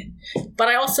paid, but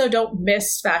I also don't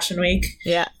miss Fashion Week.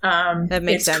 Yeah, that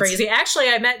makes sense. It's crazy. Actually,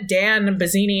 I met Dan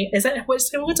Bazzini.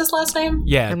 What's his last name?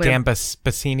 Yeah, Dan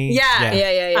Bazzini.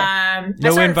 Yeah. No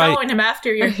I started invite. following him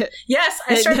after your... Yes,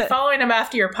 I started following him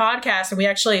after your podcast, and we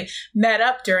actually met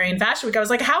up during Fashion Week. I was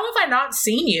like, how have I not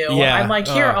seen you? Yeah. I'm like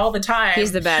here all the time.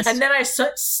 He's the best. And then I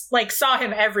saw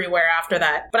him everywhere after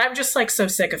that. But I'm just like so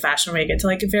sick of Fashion Week. It's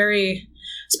like very...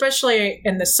 Especially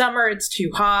in the summer, it's too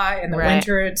hot. In the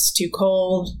winter, it's too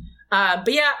cold.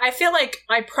 But yeah, I feel like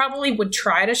I probably would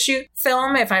try to shoot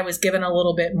film if I was given a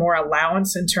little bit more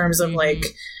allowance in terms of like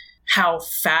how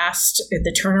fast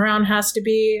the turnaround has to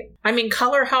be. I mean,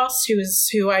 Color House,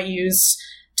 who I use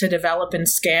to develop and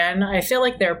scan, I feel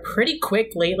like they're pretty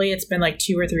quick lately. It's been like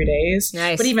 2 or 3 days.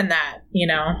 Nice. But even that,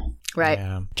 Right.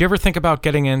 Yeah. Do you ever think about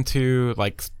getting into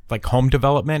like home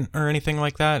development or anything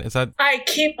like that? Is that... I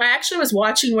actually was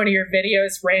watching one of your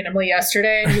videos randomly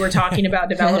yesterday, and you were talking about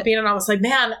developing, and I was like,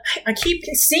 man, I keep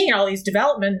seeing all these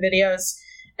development videos,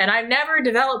 and I've never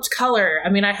developed color. I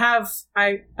mean,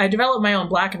 I developed my own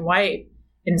black and white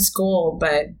in school,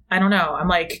 but I don't know. I'm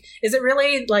like, is it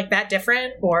really like that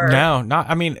different? Or no, not.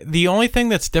 I mean, the only thing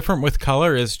that's different with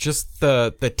color is just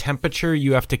the temperature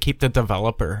you have to keep the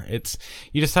developer.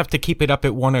 You just have to keep it up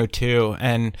at 102,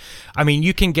 and I mean,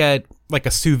 you can get like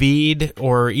a sous vide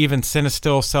or even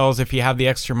Cinestill cells if you have the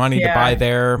extra money to buy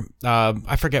there.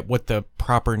 I forget what the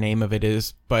proper name of it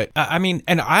is, but I mean,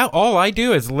 and all I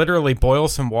do is literally boil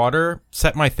some water,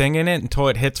 set my thing in it until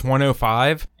it hits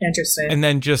 105. Interesting. And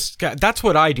then that's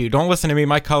what I do. Don't listen to me.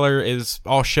 My color is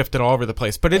all shifted all over the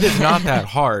place, but it is not that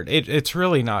hard. It's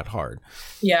really not hard.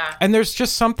 Yeah. And there's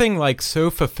just something like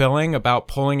so fulfilling about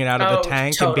pulling it out of the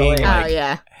tank totally. and being like, oh,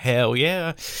 yeah. Hell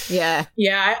yeah. Yeah.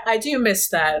 Yeah, I do miss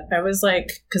that. I was like,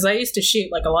 because I used to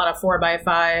shoot like a lot of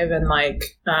 4x5, and like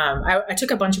I took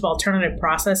a bunch of alternative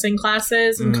processing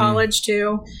classes in college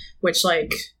too, which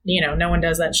like, no one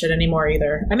does that shit anymore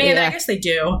either. I mean, I guess they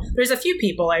do. There's a few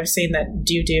people I've seen that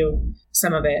do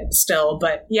some of it still.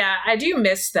 But yeah, I do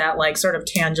miss that like sort of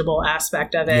tangible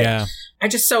aspect of it. Yeah. I'm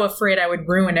just so afraid I would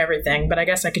ruin everything, but I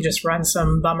guess I could just run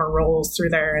some bummer rolls through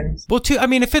there. And well, too, I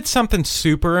mean, if it's something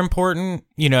super important,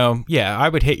 you know, yeah, I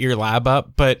would hit your lab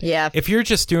up. But if you're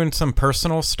just doing some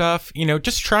personal stuff, you know,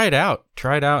 just try it out.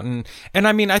 And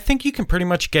I mean, I think you can pretty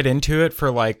much get into it for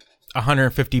like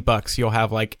 $150. You'll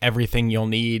have like everything you'll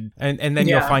need, and then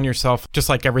you'll find yourself just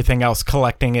like everything else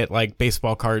collecting it like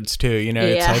baseball cards too, you know.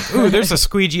 It's like, ooh, there's a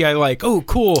squeegee I like, oh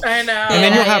cool. I know. And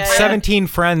then you'll have 17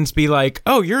 friends be like,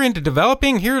 oh, you're into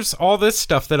developing, here's all this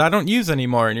stuff that I don't use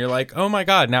anymore, and you're like, oh my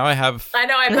god, now I have. I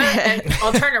know. I bet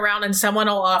I'll turn around and someone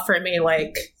will offer me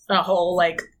like a whole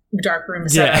like dark room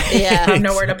setup. Yeah. I have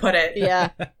nowhere to put it. Yeah.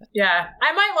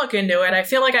 I might look into it. I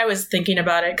feel like I was thinking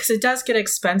about it because it does get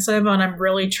expensive, and I'm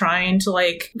really trying to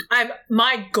like.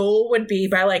 My goal would be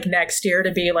by like next year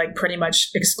to be like pretty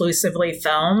much exclusively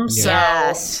film.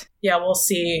 Yeah. So yeah, we'll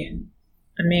see.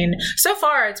 I mean, so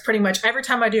far it's pretty much every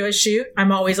time I do a shoot,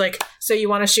 I'm always like, so you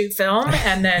want to shoot film?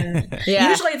 And then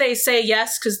usually they say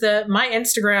yes, because my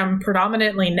Instagram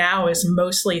predominantly now is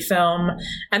mostly film,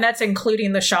 and that's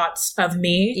including the shots of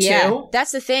me too.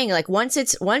 That's the thing. Like once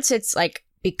it's like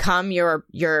become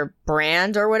your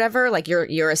brand or whatever, like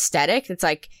your aesthetic, it's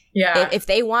like if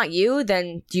they want you,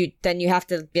 then you have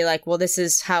to be like, well, this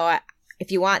is how if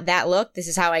you want that look, this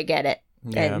is how I get it.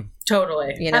 And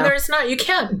totally. You know? And you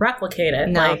can't replicate it.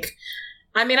 No. Like,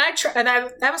 I mean,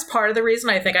 that was part of the reason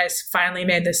I think I finally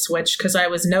made this switch, because I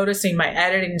was noticing my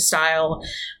editing style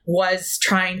was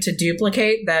trying to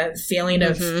duplicate the feeling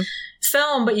of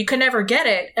film, but you could never get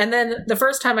it. And then the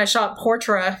first time I shot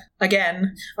Portra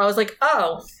again, I was like,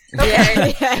 oh,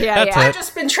 okay. I've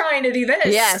just been trying to do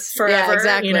this forever,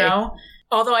 exactly. You know?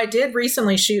 Although I did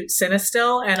recently shoot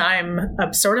Cinestill, and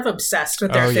I'm sort of obsessed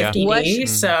with their 50D.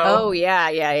 So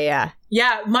yeah.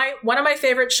 One of my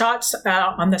favorite shots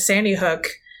on the Sandy Hook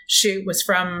shoot was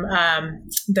from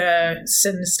the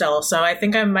Cinestill. So I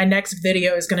think my next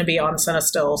video is going to be on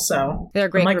Cinestill. So they're a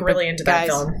great. I'm like really into that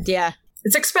film. Yeah.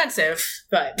 It's expensive,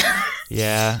 but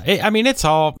I mean, it's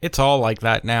all like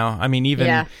that now. I mean,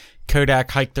 even Kodak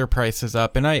hiked their prices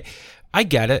up, and I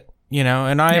get it. You know,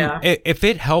 and if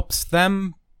it helps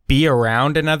them be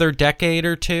around another decade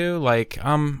or two, like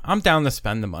I'm down to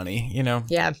spend the money, you know?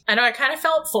 Yeah. I know I kind of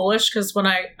felt foolish because when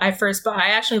I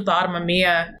actually bought a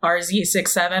Mamiya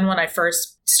RZ67 when I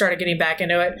first started getting back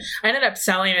into it. I ended up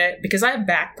selling it because I have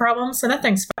back problems, and that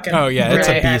thing's fucking it's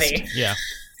a beast. heavy. Yeah.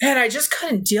 And I just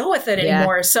couldn't deal with it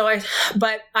anymore. So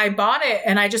I bought it,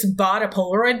 and I just bought a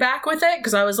Polaroid back with it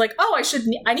because I was like, oh,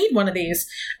 I need one of these.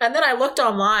 And then I looked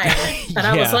online and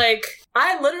I was like,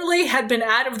 I literally had been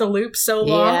out of the loop so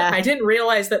long. Yeah. I didn't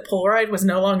realize that Polaroid was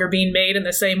no longer being made in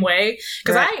the same way.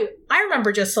 Because I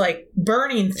remember just like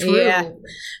burning through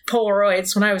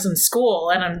Polaroids when I was in school.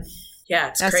 And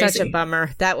it's That's crazy. such a bummer.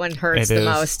 That one hurts the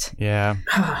most. Yeah.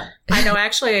 I know.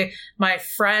 Actually, my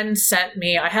friend sent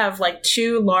me, I have like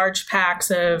 2 large packs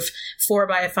of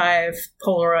 4x5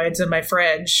 Polaroids in my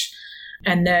fridge.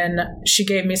 And then she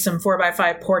gave me some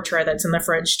 4x5 Portra that's in the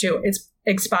fridge too. It's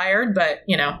expired, but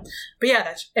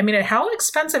how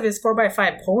expensive is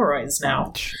 4x5 Polaroids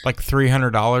now? Like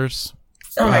 $300.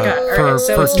 Oh my god!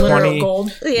 For it's 20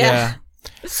 gold. Yeah.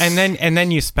 And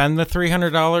then you spend the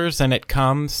 $300 and it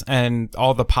comes and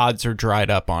all the pods are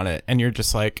dried up on it, and you're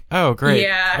just like, oh great.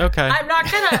 Yeah. Okay.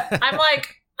 I'm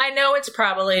like, I know it's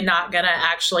probably not gonna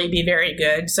actually be very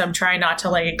good, so I'm trying not to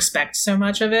like expect so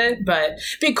much of it, but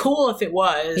it'd be cool if it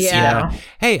was. Yeah. You know?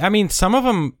 Hey, I mean, some of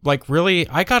them like really.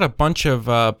 I got a bunch of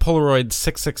Polaroid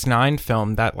 669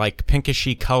 film, that like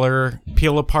pinkishy color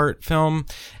peel apart film.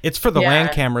 It's for the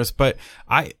land cameras, but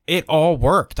it all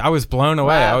worked. I was blown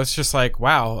away. Wow. I was just like,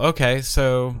 wow, okay,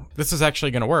 so this is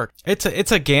actually gonna work.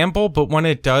 It's a gamble, but when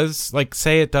it does, like,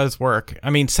 say it does work.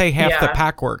 I mean, say half the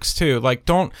pack works too. Like,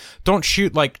 don't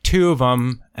shoot like 2 of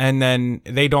them and then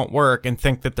they don't work and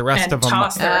think that the rest of them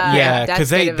because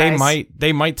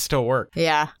they might still work.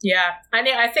 Yeah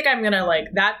I think I'm gonna like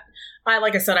that.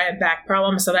 Like I said, I had back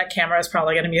problems, so that camera is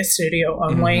probably going to be a studio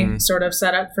only sort of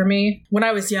setup for me. When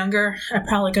I was younger, I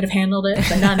probably could have handled it,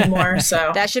 but not anymore.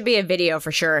 So that should be a video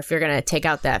for sure if you're going to take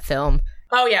out that film.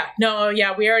 Oh yeah, no,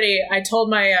 yeah. I told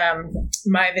my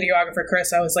my videographer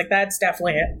Chris, I was like, that's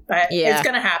definitely it. It's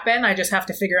gonna happen. I just have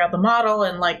to figure out the model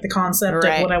and like the concept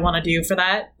of what I want to do for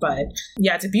that. But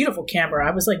yeah, it's a beautiful camera.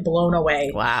 I was like blown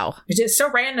away. Wow, it's just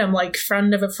so random. Like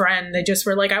friend of a friend, they just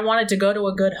were like, I wanted to go to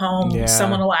a good home. Yeah.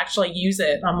 Someone will actually use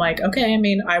it. I'm like, okay. I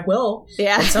mean, I will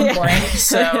at some point.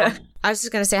 So I was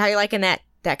just gonna say, how you liking that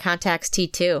that Contax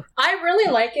T2. I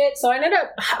really like it. So I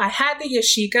had the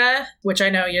Yashica, which I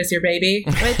know is your baby.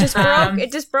 It just broke.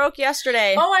 It just broke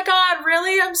yesterday. Oh my God,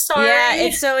 really? I'm sorry. Yeah,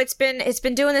 it's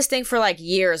been doing this thing for like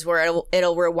years where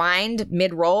it'll rewind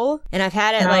mid-roll, and I've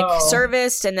had it like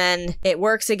serviced, and then it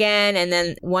works again, and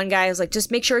then one guy was like, just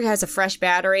make sure it has a fresh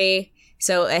battery.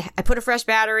 So I put a fresh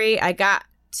battery. I got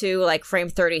to like frame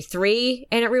 33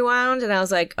 and it rewound, and I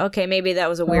was like, okay, maybe that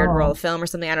was a weird roll of film or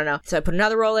something. I don't know. So I put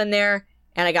another roll in there.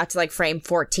 And I got to like frame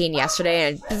 14 yesterday,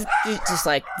 and just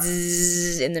like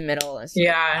zzz in the middle.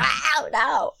 Yeah. Wow,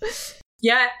 no.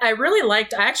 Yeah, I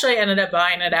actually ended up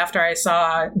buying it after I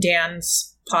saw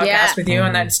Dan's podcast with you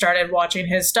and then started watching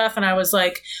his stuff. And I was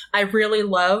like, I really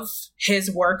love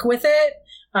his work with it.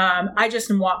 I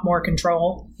just want more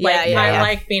control. I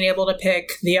like being able to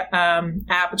pick the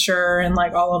aperture and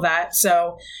like all of that.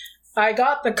 So I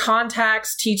got the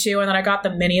Contax T2 and then I got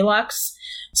the Mini Lux.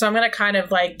 So I'm going to kind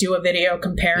of like do a video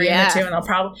comparing the two, and I'll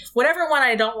probably, whatever one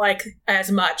I don't like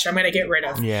as much, I'm going to get rid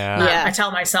of. I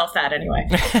tell myself that anyway.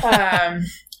 I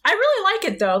really like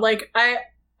it though. Like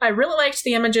I really liked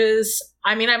the images.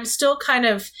 I mean, I'm still kind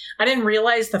of, I didn't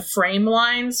realize the frame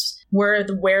lines were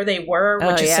where they were,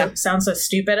 which sounds so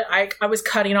stupid. I was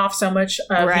cutting off so much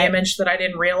of the image that I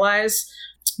didn't realize,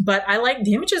 but I like,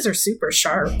 the images are super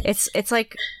sharp. It's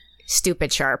like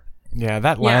stupid sharp. Yeah,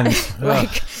 that lens.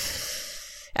 Like,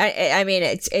 I mean,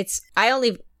 it's. I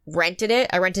only rented it.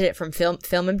 I rented it from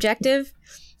Film Objective,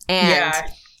 and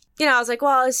you know, I was like,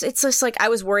 well, it's just like I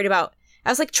was worried about. I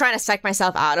was like trying to psych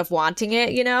myself out of wanting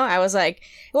it. You know, I was like,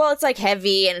 well, it's like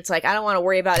heavy, and it's like I don't want to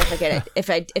worry about if I get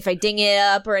it, if I ding it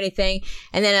up or anything.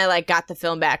 And then I like got the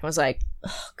film back and was like,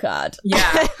 oh God,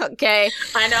 yeah, okay.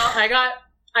 I know.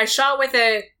 I shot with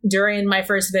it during my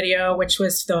first video, which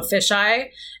was the fisheye,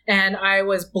 and I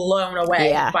was blown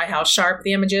away by how sharp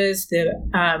the image is,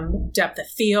 the depth of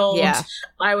field. Yeah.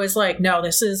 I was like, no,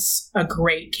 this is a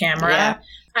great camera. Yeah.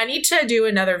 I need to do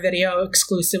another video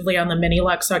exclusively on the Mini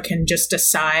Lux so I can just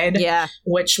decide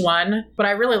which one. But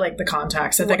I really like the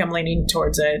Contax. I think I'm leaning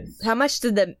towards it. How much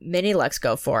did the Mini Lux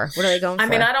go for? What are they going for? I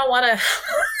mean, I don't want to...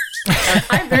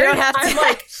 I'm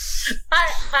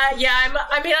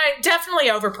definitely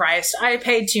overpriced. I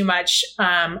paid too much.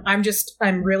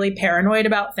 I'm really paranoid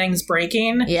about things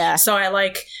breaking. Yeah. So I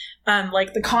like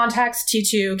the Contax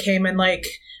T2 came in like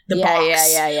the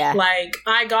box. Yeah. Like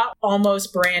I got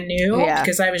almost brand new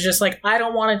because I was just like, I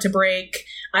don't want it to break.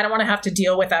 I don't want to have to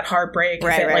deal with that heartbreak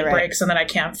if it breaks and then I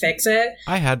can't fix it.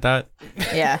 I had that.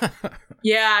 Yeah.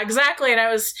 Yeah, exactly.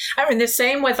 And the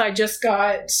same with, I just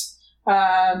got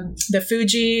the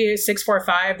Fuji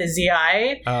 645, the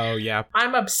ZI. Oh yeah,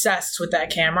 I'm obsessed with that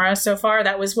camera so far.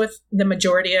 That was with the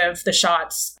majority of the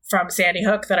shots from Sandy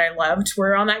Hook that I loved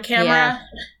were on that camera.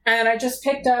 And I just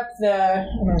picked up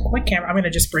what camera? I'm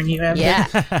gonna just bring you in. Yeah.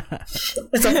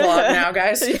 It's a vlog now,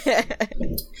 guys.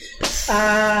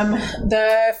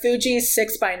 The Fuji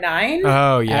 6x9.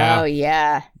 Oh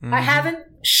yeah. Mm-hmm. I haven't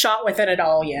shot with it at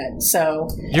all yet, so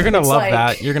you're gonna love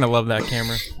that. You're gonna love that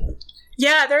camera.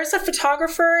 Yeah, there's a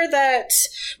photographer that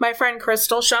my friend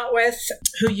Crystal shot with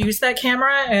who used that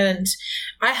camera, and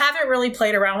I haven't really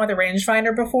played around with a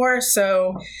rangefinder before,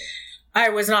 so I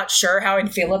was not sure how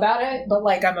I'd feel about it, but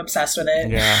like I'm obsessed with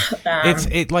it. Yeah,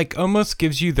 it like almost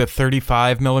gives you the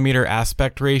 35 millimeter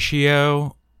aspect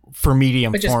ratio for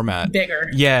medium format. Bigger.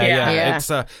 Yeah. It's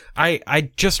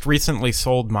I just recently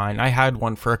sold mine. I had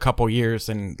one for a couple years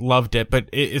and loved it, but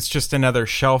it's just another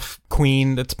shelf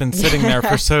queen that's been sitting there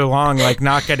for so long, like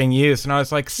not getting used. And I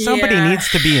was like, somebody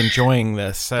needs to be enjoying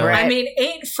this. So I mean,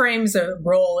 8 frames a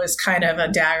roll is kind of a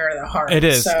dagger to the heart. It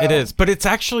is, but it's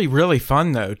actually really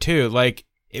fun though too. Like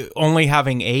only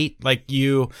having 8, like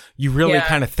you really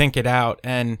kind of think it out,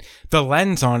 and the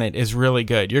lens on it is really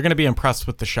good. You're going to be impressed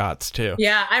with the shots too.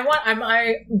 Yeah,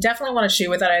 I definitely want to shoot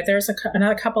with it. There's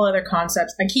another couple other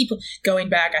concepts. I keep going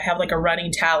back. I have like a running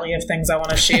tally of things I want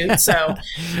to shoot. So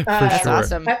that's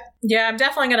awesome. I'm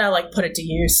definitely going to like put it to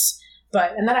use.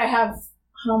 And then I have,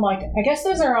 I guess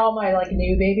those are all my like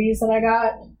new babies that I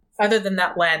got. Other than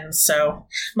that lens, so I'm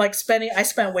like I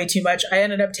spent way too much. I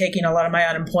ended up taking a lot of my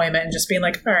unemployment and just being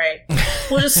like, all right,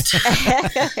 we'll just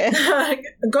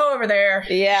go over there.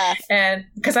 Yeah. And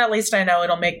because at least I know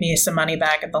it'll make me some money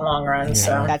back at the long run. Yeah.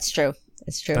 So that's true.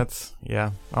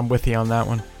 I'm with you on that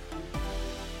one.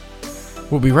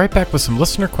 We'll be right back with some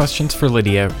listener questions for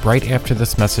Lydia right after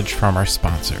this message from our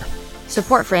sponsor.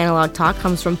 Support for Analog Talk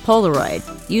comes from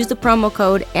Polaroid. Use the promo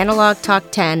code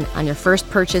AnalogTalk10 on your first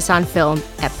purchase on film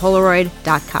at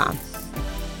Polaroid.com.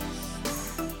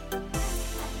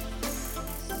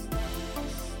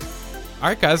 All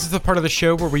right, guys, this is the part of the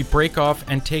show where we break off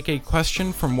and take a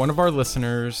question from one of our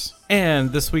listeners.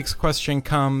 And this week's question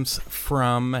comes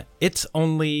from It's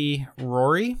Only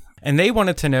Rory. And they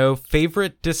wanted to know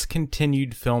favorite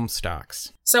discontinued film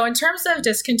stocks. So in terms of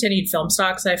discontinued film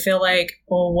stocks, I feel like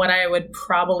what I would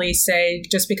probably say,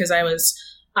 just because I guess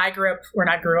I grew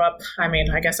up.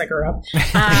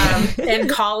 In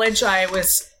college,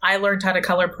 I learned how to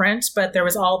color print, but there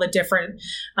was all the different,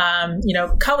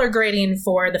 color grading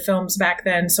for the films back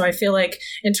then. So I feel like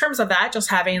in terms of that, just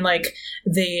having like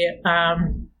the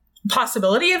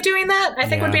possibility of doing that, I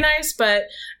think would be nice. But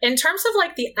in terms of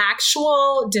like the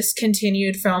actual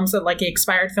discontinued films, that like the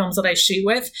expired films that I shoot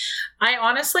with, I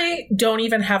honestly don't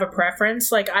even have a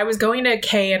preference. Like I was going to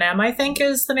K&M, I think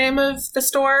is the name of the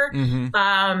store,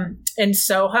 in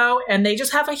Soho, and they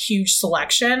just have a huge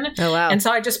selection. Oh, wow. And so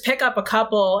I just pick up a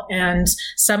couple, and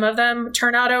some of them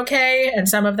turn out okay, and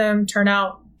some of them turn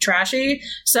out trashy.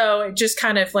 So it just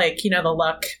kind of like, the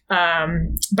luck.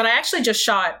 But I actually just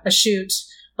shot a shoot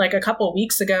like a couple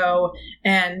weeks ago,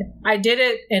 and I did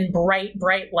it in bright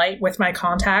light with my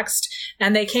contacts,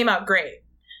 and they came out great.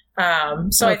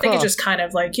 So I think it's just kind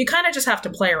of like, you kind of just have to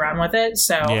play around with it.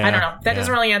 So I don't know. That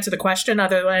doesn't really answer the question.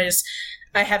 Otherwise,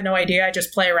 I have no idea. I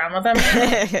just play around with them.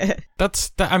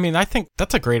 I think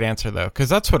that's a great answer though, because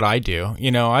that's what I do.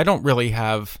 I don't really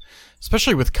have,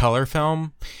 especially with color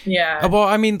film. Yeah. Well,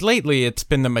 I mean, lately it's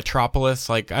been the Metropolis.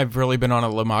 Like I've really been on a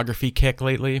lomography kick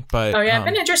lately, but I've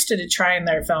been interested in trying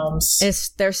their films.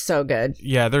 They're so good.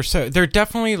 Yeah, they're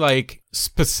definitely like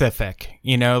specific,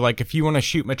 like if you want to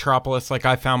shoot Metropolis, like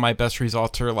I found my best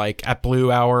results are like at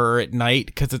blue hour or at night,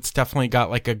 because it's definitely got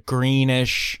like a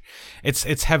greenish,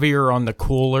 it's heavier on the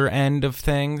cooler end of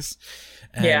things.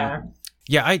 And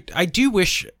I do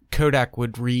wish Kodak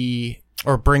would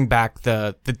bring back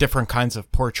the different kinds of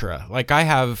portrait. Like I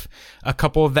have a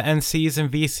couple of the NCs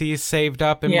and VCs saved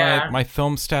up in my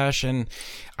film stash, and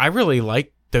I really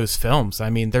like those films. I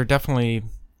mean, they're definitely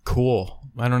cool.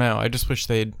 I don't know. I just wish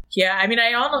they'd... Yeah, I mean,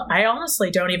 I honestly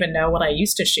don't even know what I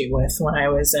used to shoot with when I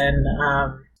was in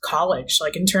college,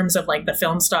 like in terms of like the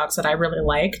film stocks that I really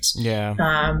liked. Yeah.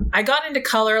 I got into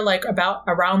color like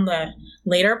around the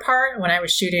later part when I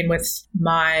was shooting with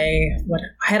I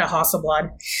had a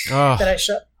Hasselblad that I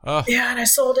shot. Yeah, and I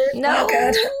sold it. No. Oh,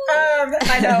 good.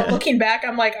 I know. Looking back,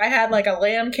 I'm like, I had like a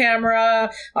Lamb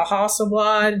camera, a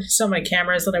Hasselblad, so many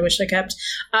cameras that I wish I kept.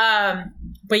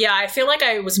 But yeah, I feel like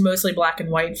I was mostly black and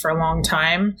white for a long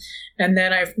time. And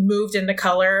then I moved into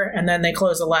color, and then they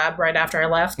closed the lab right after I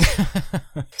left.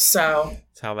 So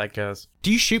that's how that goes.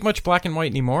 Do you shoot much black and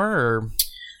white anymore, or?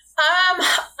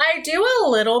 I do a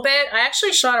little bit. I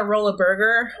actually shot a roll of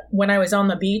burger when I was on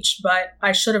the beach, but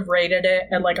I should have rated it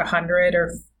at like 100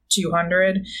 or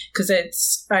 200,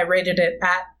 because I rated it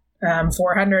at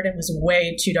 400. It was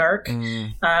way too dark,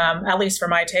 at least for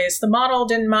my taste. The model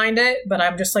didn't mind it, but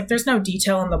I'm just like, there's no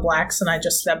detail in the blacks, and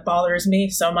that bothers me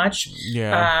so much.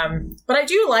 Yeah. But I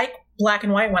do like black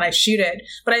and white when I shoot it.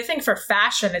 But I think for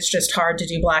fashion, it's just hard to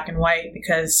do black and white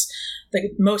because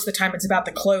most of the time it's about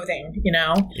the clothing,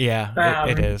 Yeah,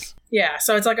 it is. Yeah,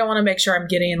 so it's like I want to make sure I'm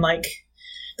getting like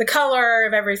the color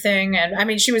of everything. And I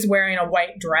mean, she was wearing a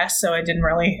white dress, so it didn't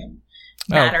really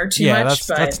matter too much.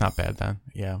 Yeah, that's not bad then.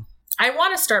 Yeah. I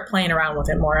want to start playing around with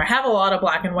it more. I have a lot of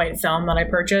black and white film that I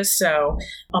purchased, so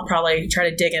I'll probably try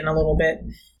to dig in a little bit.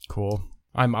 Cool.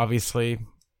 I'm obviously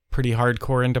pretty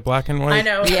hardcore into black and white. I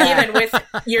know, even with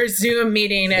your Zoom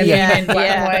meeting and being in black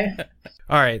and white.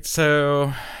 All right,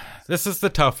 so this is the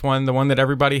tough one, the one that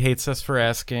everybody hates us for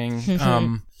asking.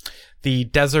 The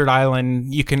desert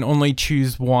island, you can only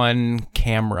choose one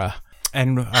camera.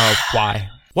 And why?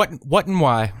 What and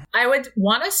why? I would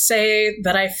want to say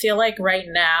that I feel like right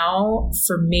now,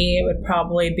 for me, it would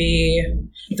probably be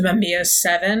the Mamiya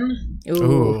 7.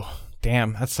 Ooh,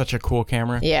 damn, that's such a cool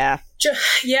camera. Yeah.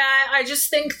 Yeah, I just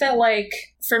think that, like,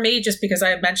 for me, just because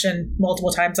I've mentioned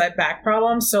multiple times I have back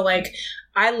problems, so, like,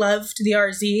 I loved the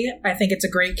RZ. I think it's a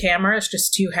great camera. It's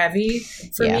just too heavy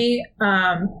for me.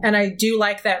 And I do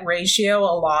like that ratio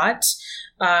a lot.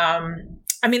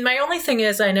 I mean, my only thing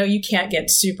is I know you can't get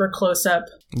super close up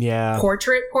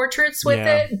portraits with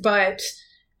it, but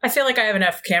I feel like I have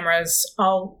enough cameras.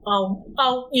 I'll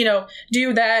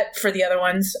do that for the other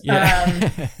ones. Yeah.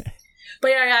 But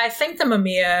yeah, I think the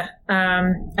Mamiya,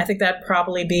 I think that'd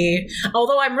probably be,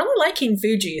 although I'm really liking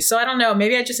Fuji, so I don't know,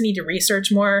 maybe I just need to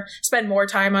research more, spend more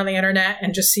time on the internet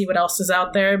and just see what else is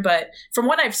out there. But from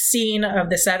what I've seen of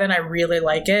the 7, I really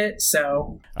like it,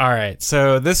 so. All right,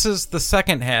 so this is the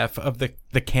second half of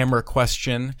the camera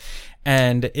question,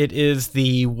 and it is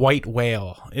the white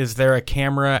whale. Is there a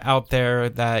camera out there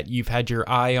that you've had your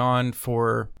eye on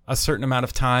for a certain amount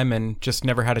of time and just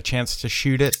never had a chance to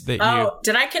shoot it? Did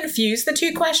I confuse the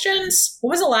two questions?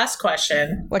 What was the last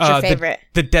question? What's your favorite?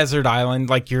 The desert island,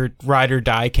 like your ride or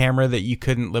die camera that you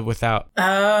couldn't live without.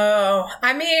 Oh,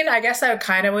 I mean, I guess I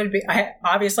kind of would be. I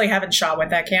obviously haven't shot with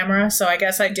that camera, so I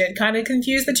guess I did kind of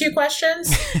confuse the two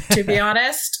questions, to be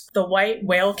honest. The white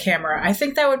whale camera. I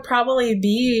think that would probably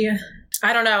be,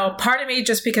 I don't know, part of me,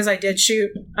 just because I did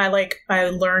shoot, I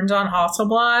learned on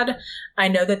Hasselblad. I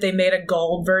know that they made a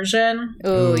gold version.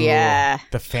 Ooh, yeah.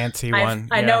 The fancy one.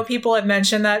 I know people have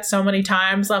mentioned that so many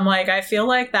times. I'm like, I feel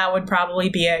like that would probably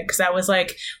be it, because that was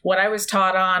like what I was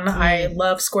taught on. I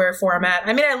love square format.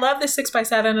 I mean, I love the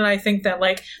 6x7, and I think that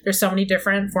like there's so many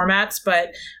different formats,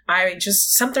 but there's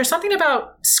something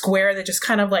about square that just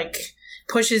kind of like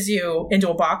pushes you into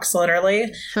a box,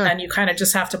 literally, and you kind of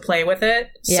just have to play with it.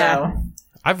 Yeah. So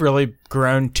I've really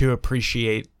grown to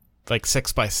appreciate like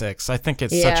 6x6. I think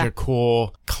it's such a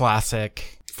cool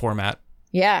classic format.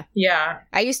 Yeah. Yeah.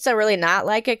 I used to really not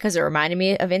like it because it reminded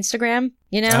me of Instagram,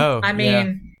 you know? I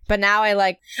mean, but now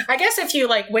I guess if you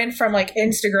like went from like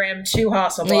Instagram to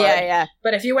Hasselblad. Yeah.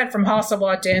 But if you went from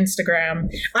Hasselblad to Instagram,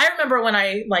 I remember when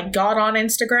I like got on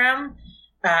Instagram,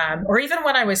 or even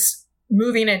when I was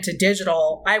moving into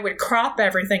digital, I would crop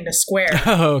everything to square.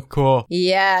 Oh, cool.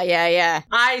 Yeah.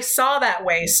 I saw that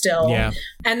way still. Yeah.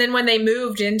 And then when they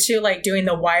moved into like doing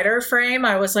the wider frame,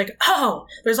 I was like, oh,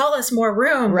 there's all this more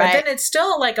room. Right. But then it's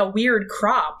still like a weird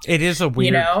crop. It is a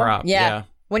weird crop. Yeah.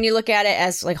 When you look at it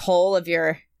as like whole of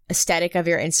your aesthetic of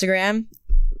your Instagram,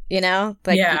 you know,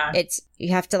 like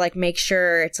you have to like make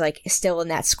sure it's like still in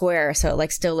that square, so it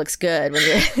like still looks good when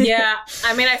you're Yeah.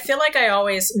 I mean, I feel like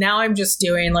now I'm just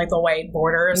doing like the white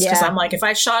borders, because I'm like, if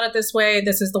I shot it this way,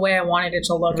 this is the way I wanted it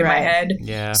to look in my head.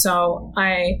 Yeah. So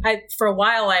I for a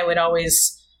while I would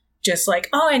always just like,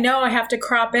 oh, I know I have to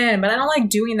crop in, but I don't like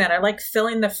doing that. I like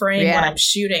filling the frame when I'm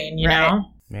shooting, you know?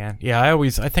 Man, yeah,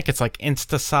 I think it's like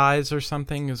Insta size or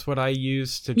something is what I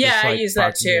use to just I use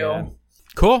that too. Yeah.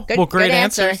 Cool. Good, well, great good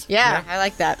answer. Yeah, I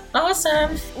like that.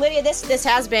 Awesome. Lydia, this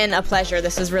has been a pleasure.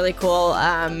 This is really cool.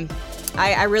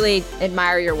 I really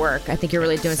admire your work. I think you're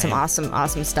really doing some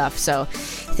awesome stuff. So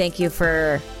thank you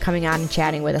for coming on and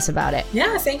chatting with us about it.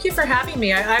 Yeah, thank you for having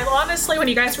me. I honestly, when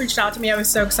you guys reached out to me, I was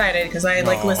so excited because I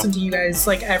like listen to you guys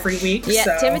like every week. Yeah,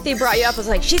 so. Timothy brought you up. I was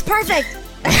like, she's perfect.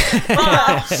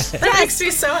 That makes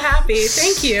me so happy.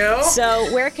 Thank you.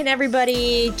 So where can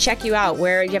everybody check you out?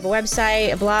 Where you have a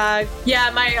website, a blog?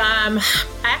 Yeah, I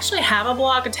actually have a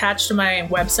blog attached to my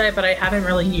website, but I haven't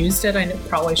really used it. I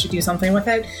probably should do something with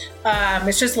it.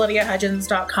 It's just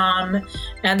lydiahudgens.com,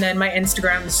 and then my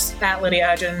Instagram's at Lydia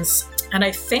Hudgens. And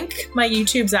I think my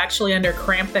YouTube's actually under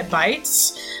Cramp That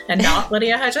Bites and not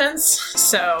Lydia Hudgens.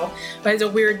 So it's a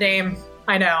weird name.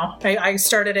 I know. I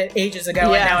started it ages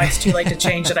ago, and now it's too late to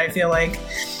change it, I feel like.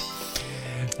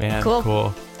 Man,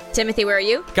 cool. Timothy, where are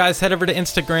you? Guys, head over to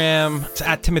Instagram. It's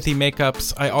at Timothy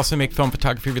Makeups. I also make film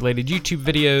photography related YouTube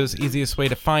videos. Easiest way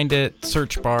to find it,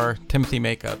 search bar, Timothy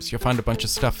Makeups. You'll find a bunch of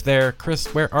stuff there. Chris,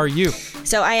 where are you?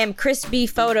 So I am Chris B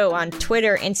Photo on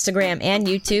Twitter, Instagram, and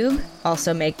YouTube.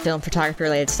 Also make film photography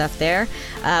related stuff there.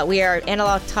 We are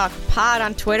Analog Talk Pod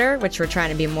on Twitter, which we're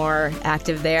trying to be more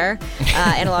active there.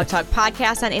 Analog Talk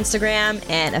Podcast on Instagram,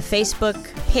 and a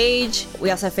Facebook page. We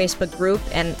also have a Facebook group,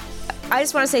 and I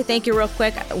just want to say thank you real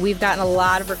quick. We've gotten a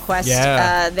lot of requests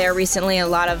there recently, a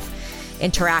lot of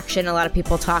interaction, a lot of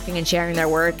people talking and sharing their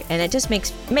work, and it just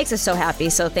makes us so happy.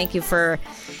 So thank you for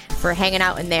hanging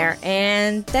out in there,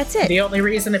 and that's it. The only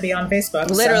reason to be on Facebook.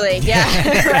 Literally,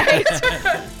 right?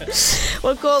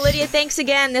 Well, cool. Lydia, thanks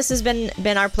again. This has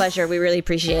been our pleasure. We really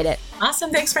appreciate it.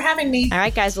 Awesome. Thanks for having me. All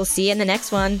right, guys. We'll see you in the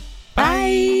next one.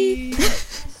 Bye.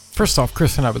 First off,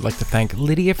 Chris and I would like to thank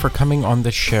Lydia for coming on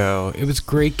the show. It was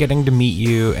great getting to meet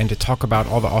you and to talk about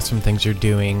all the awesome things you're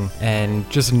doing and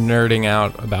just nerding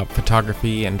out about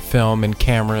photography and film and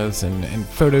cameras and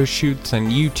photo shoots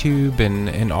and YouTube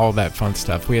and all that fun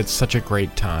stuff. We had such a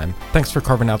great time. Thanks for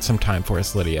carving out some time for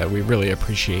us, Lydia. We really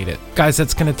appreciate it. Guys,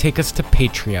 that's going to take us to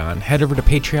Patreon. Head over to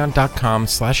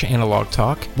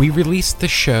patreon.com/analogtalk. We released the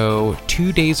show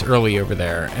 2 days early over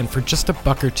there, and for just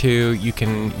 $1 or $2, you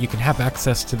can have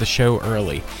access to the show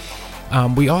early.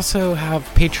 We also have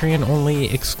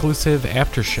Patreon-only exclusive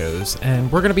after shows,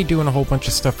 and we're going to be doing a whole bunch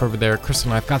of stuff over there. Chris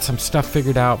and I have got some stuff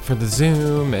figured out for the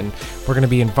Zoom, and we're going to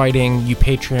be inviting you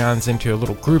Patreons into a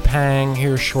little group hang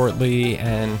here shortly,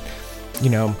 and we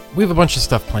have a bunch of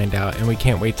stuff planned out, and we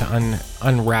can't wait to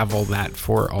unravel that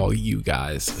for all you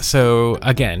guys. So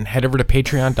again, head over to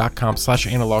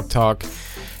patreon.com/analogtalk.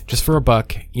 Just for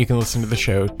 $1, you can listen to the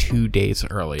show 2 days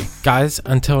early. Guys,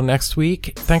 until next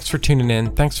week, thanks for tuning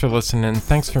in, thanks for listening,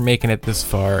 thanks for making it this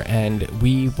far, and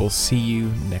we will see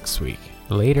you next week.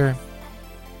 Later.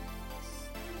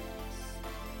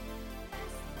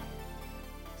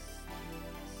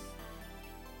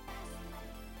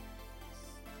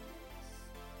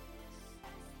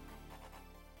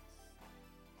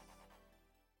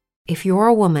 If you're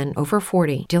a woman over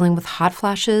 40 dealing with hot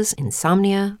flashes,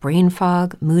 insomnia, brain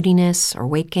fog, moodiness, or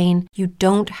weight gain, you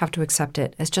don't have to accept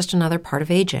it as just another part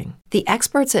of aging. The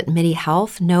experts at MIDI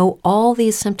Health know all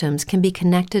these symptoms can be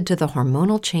connected to the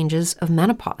hormonal changes of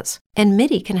menopause. And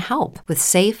MIDI can help with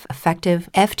safe, effective,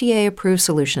 FDA-approved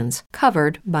solutions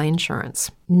covered by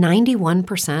insurance.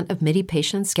 91% of MIDI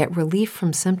patients get relief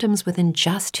from symptoms within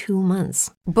just 2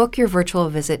 months. Book your virtual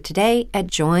visit today at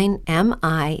joinmidi.com.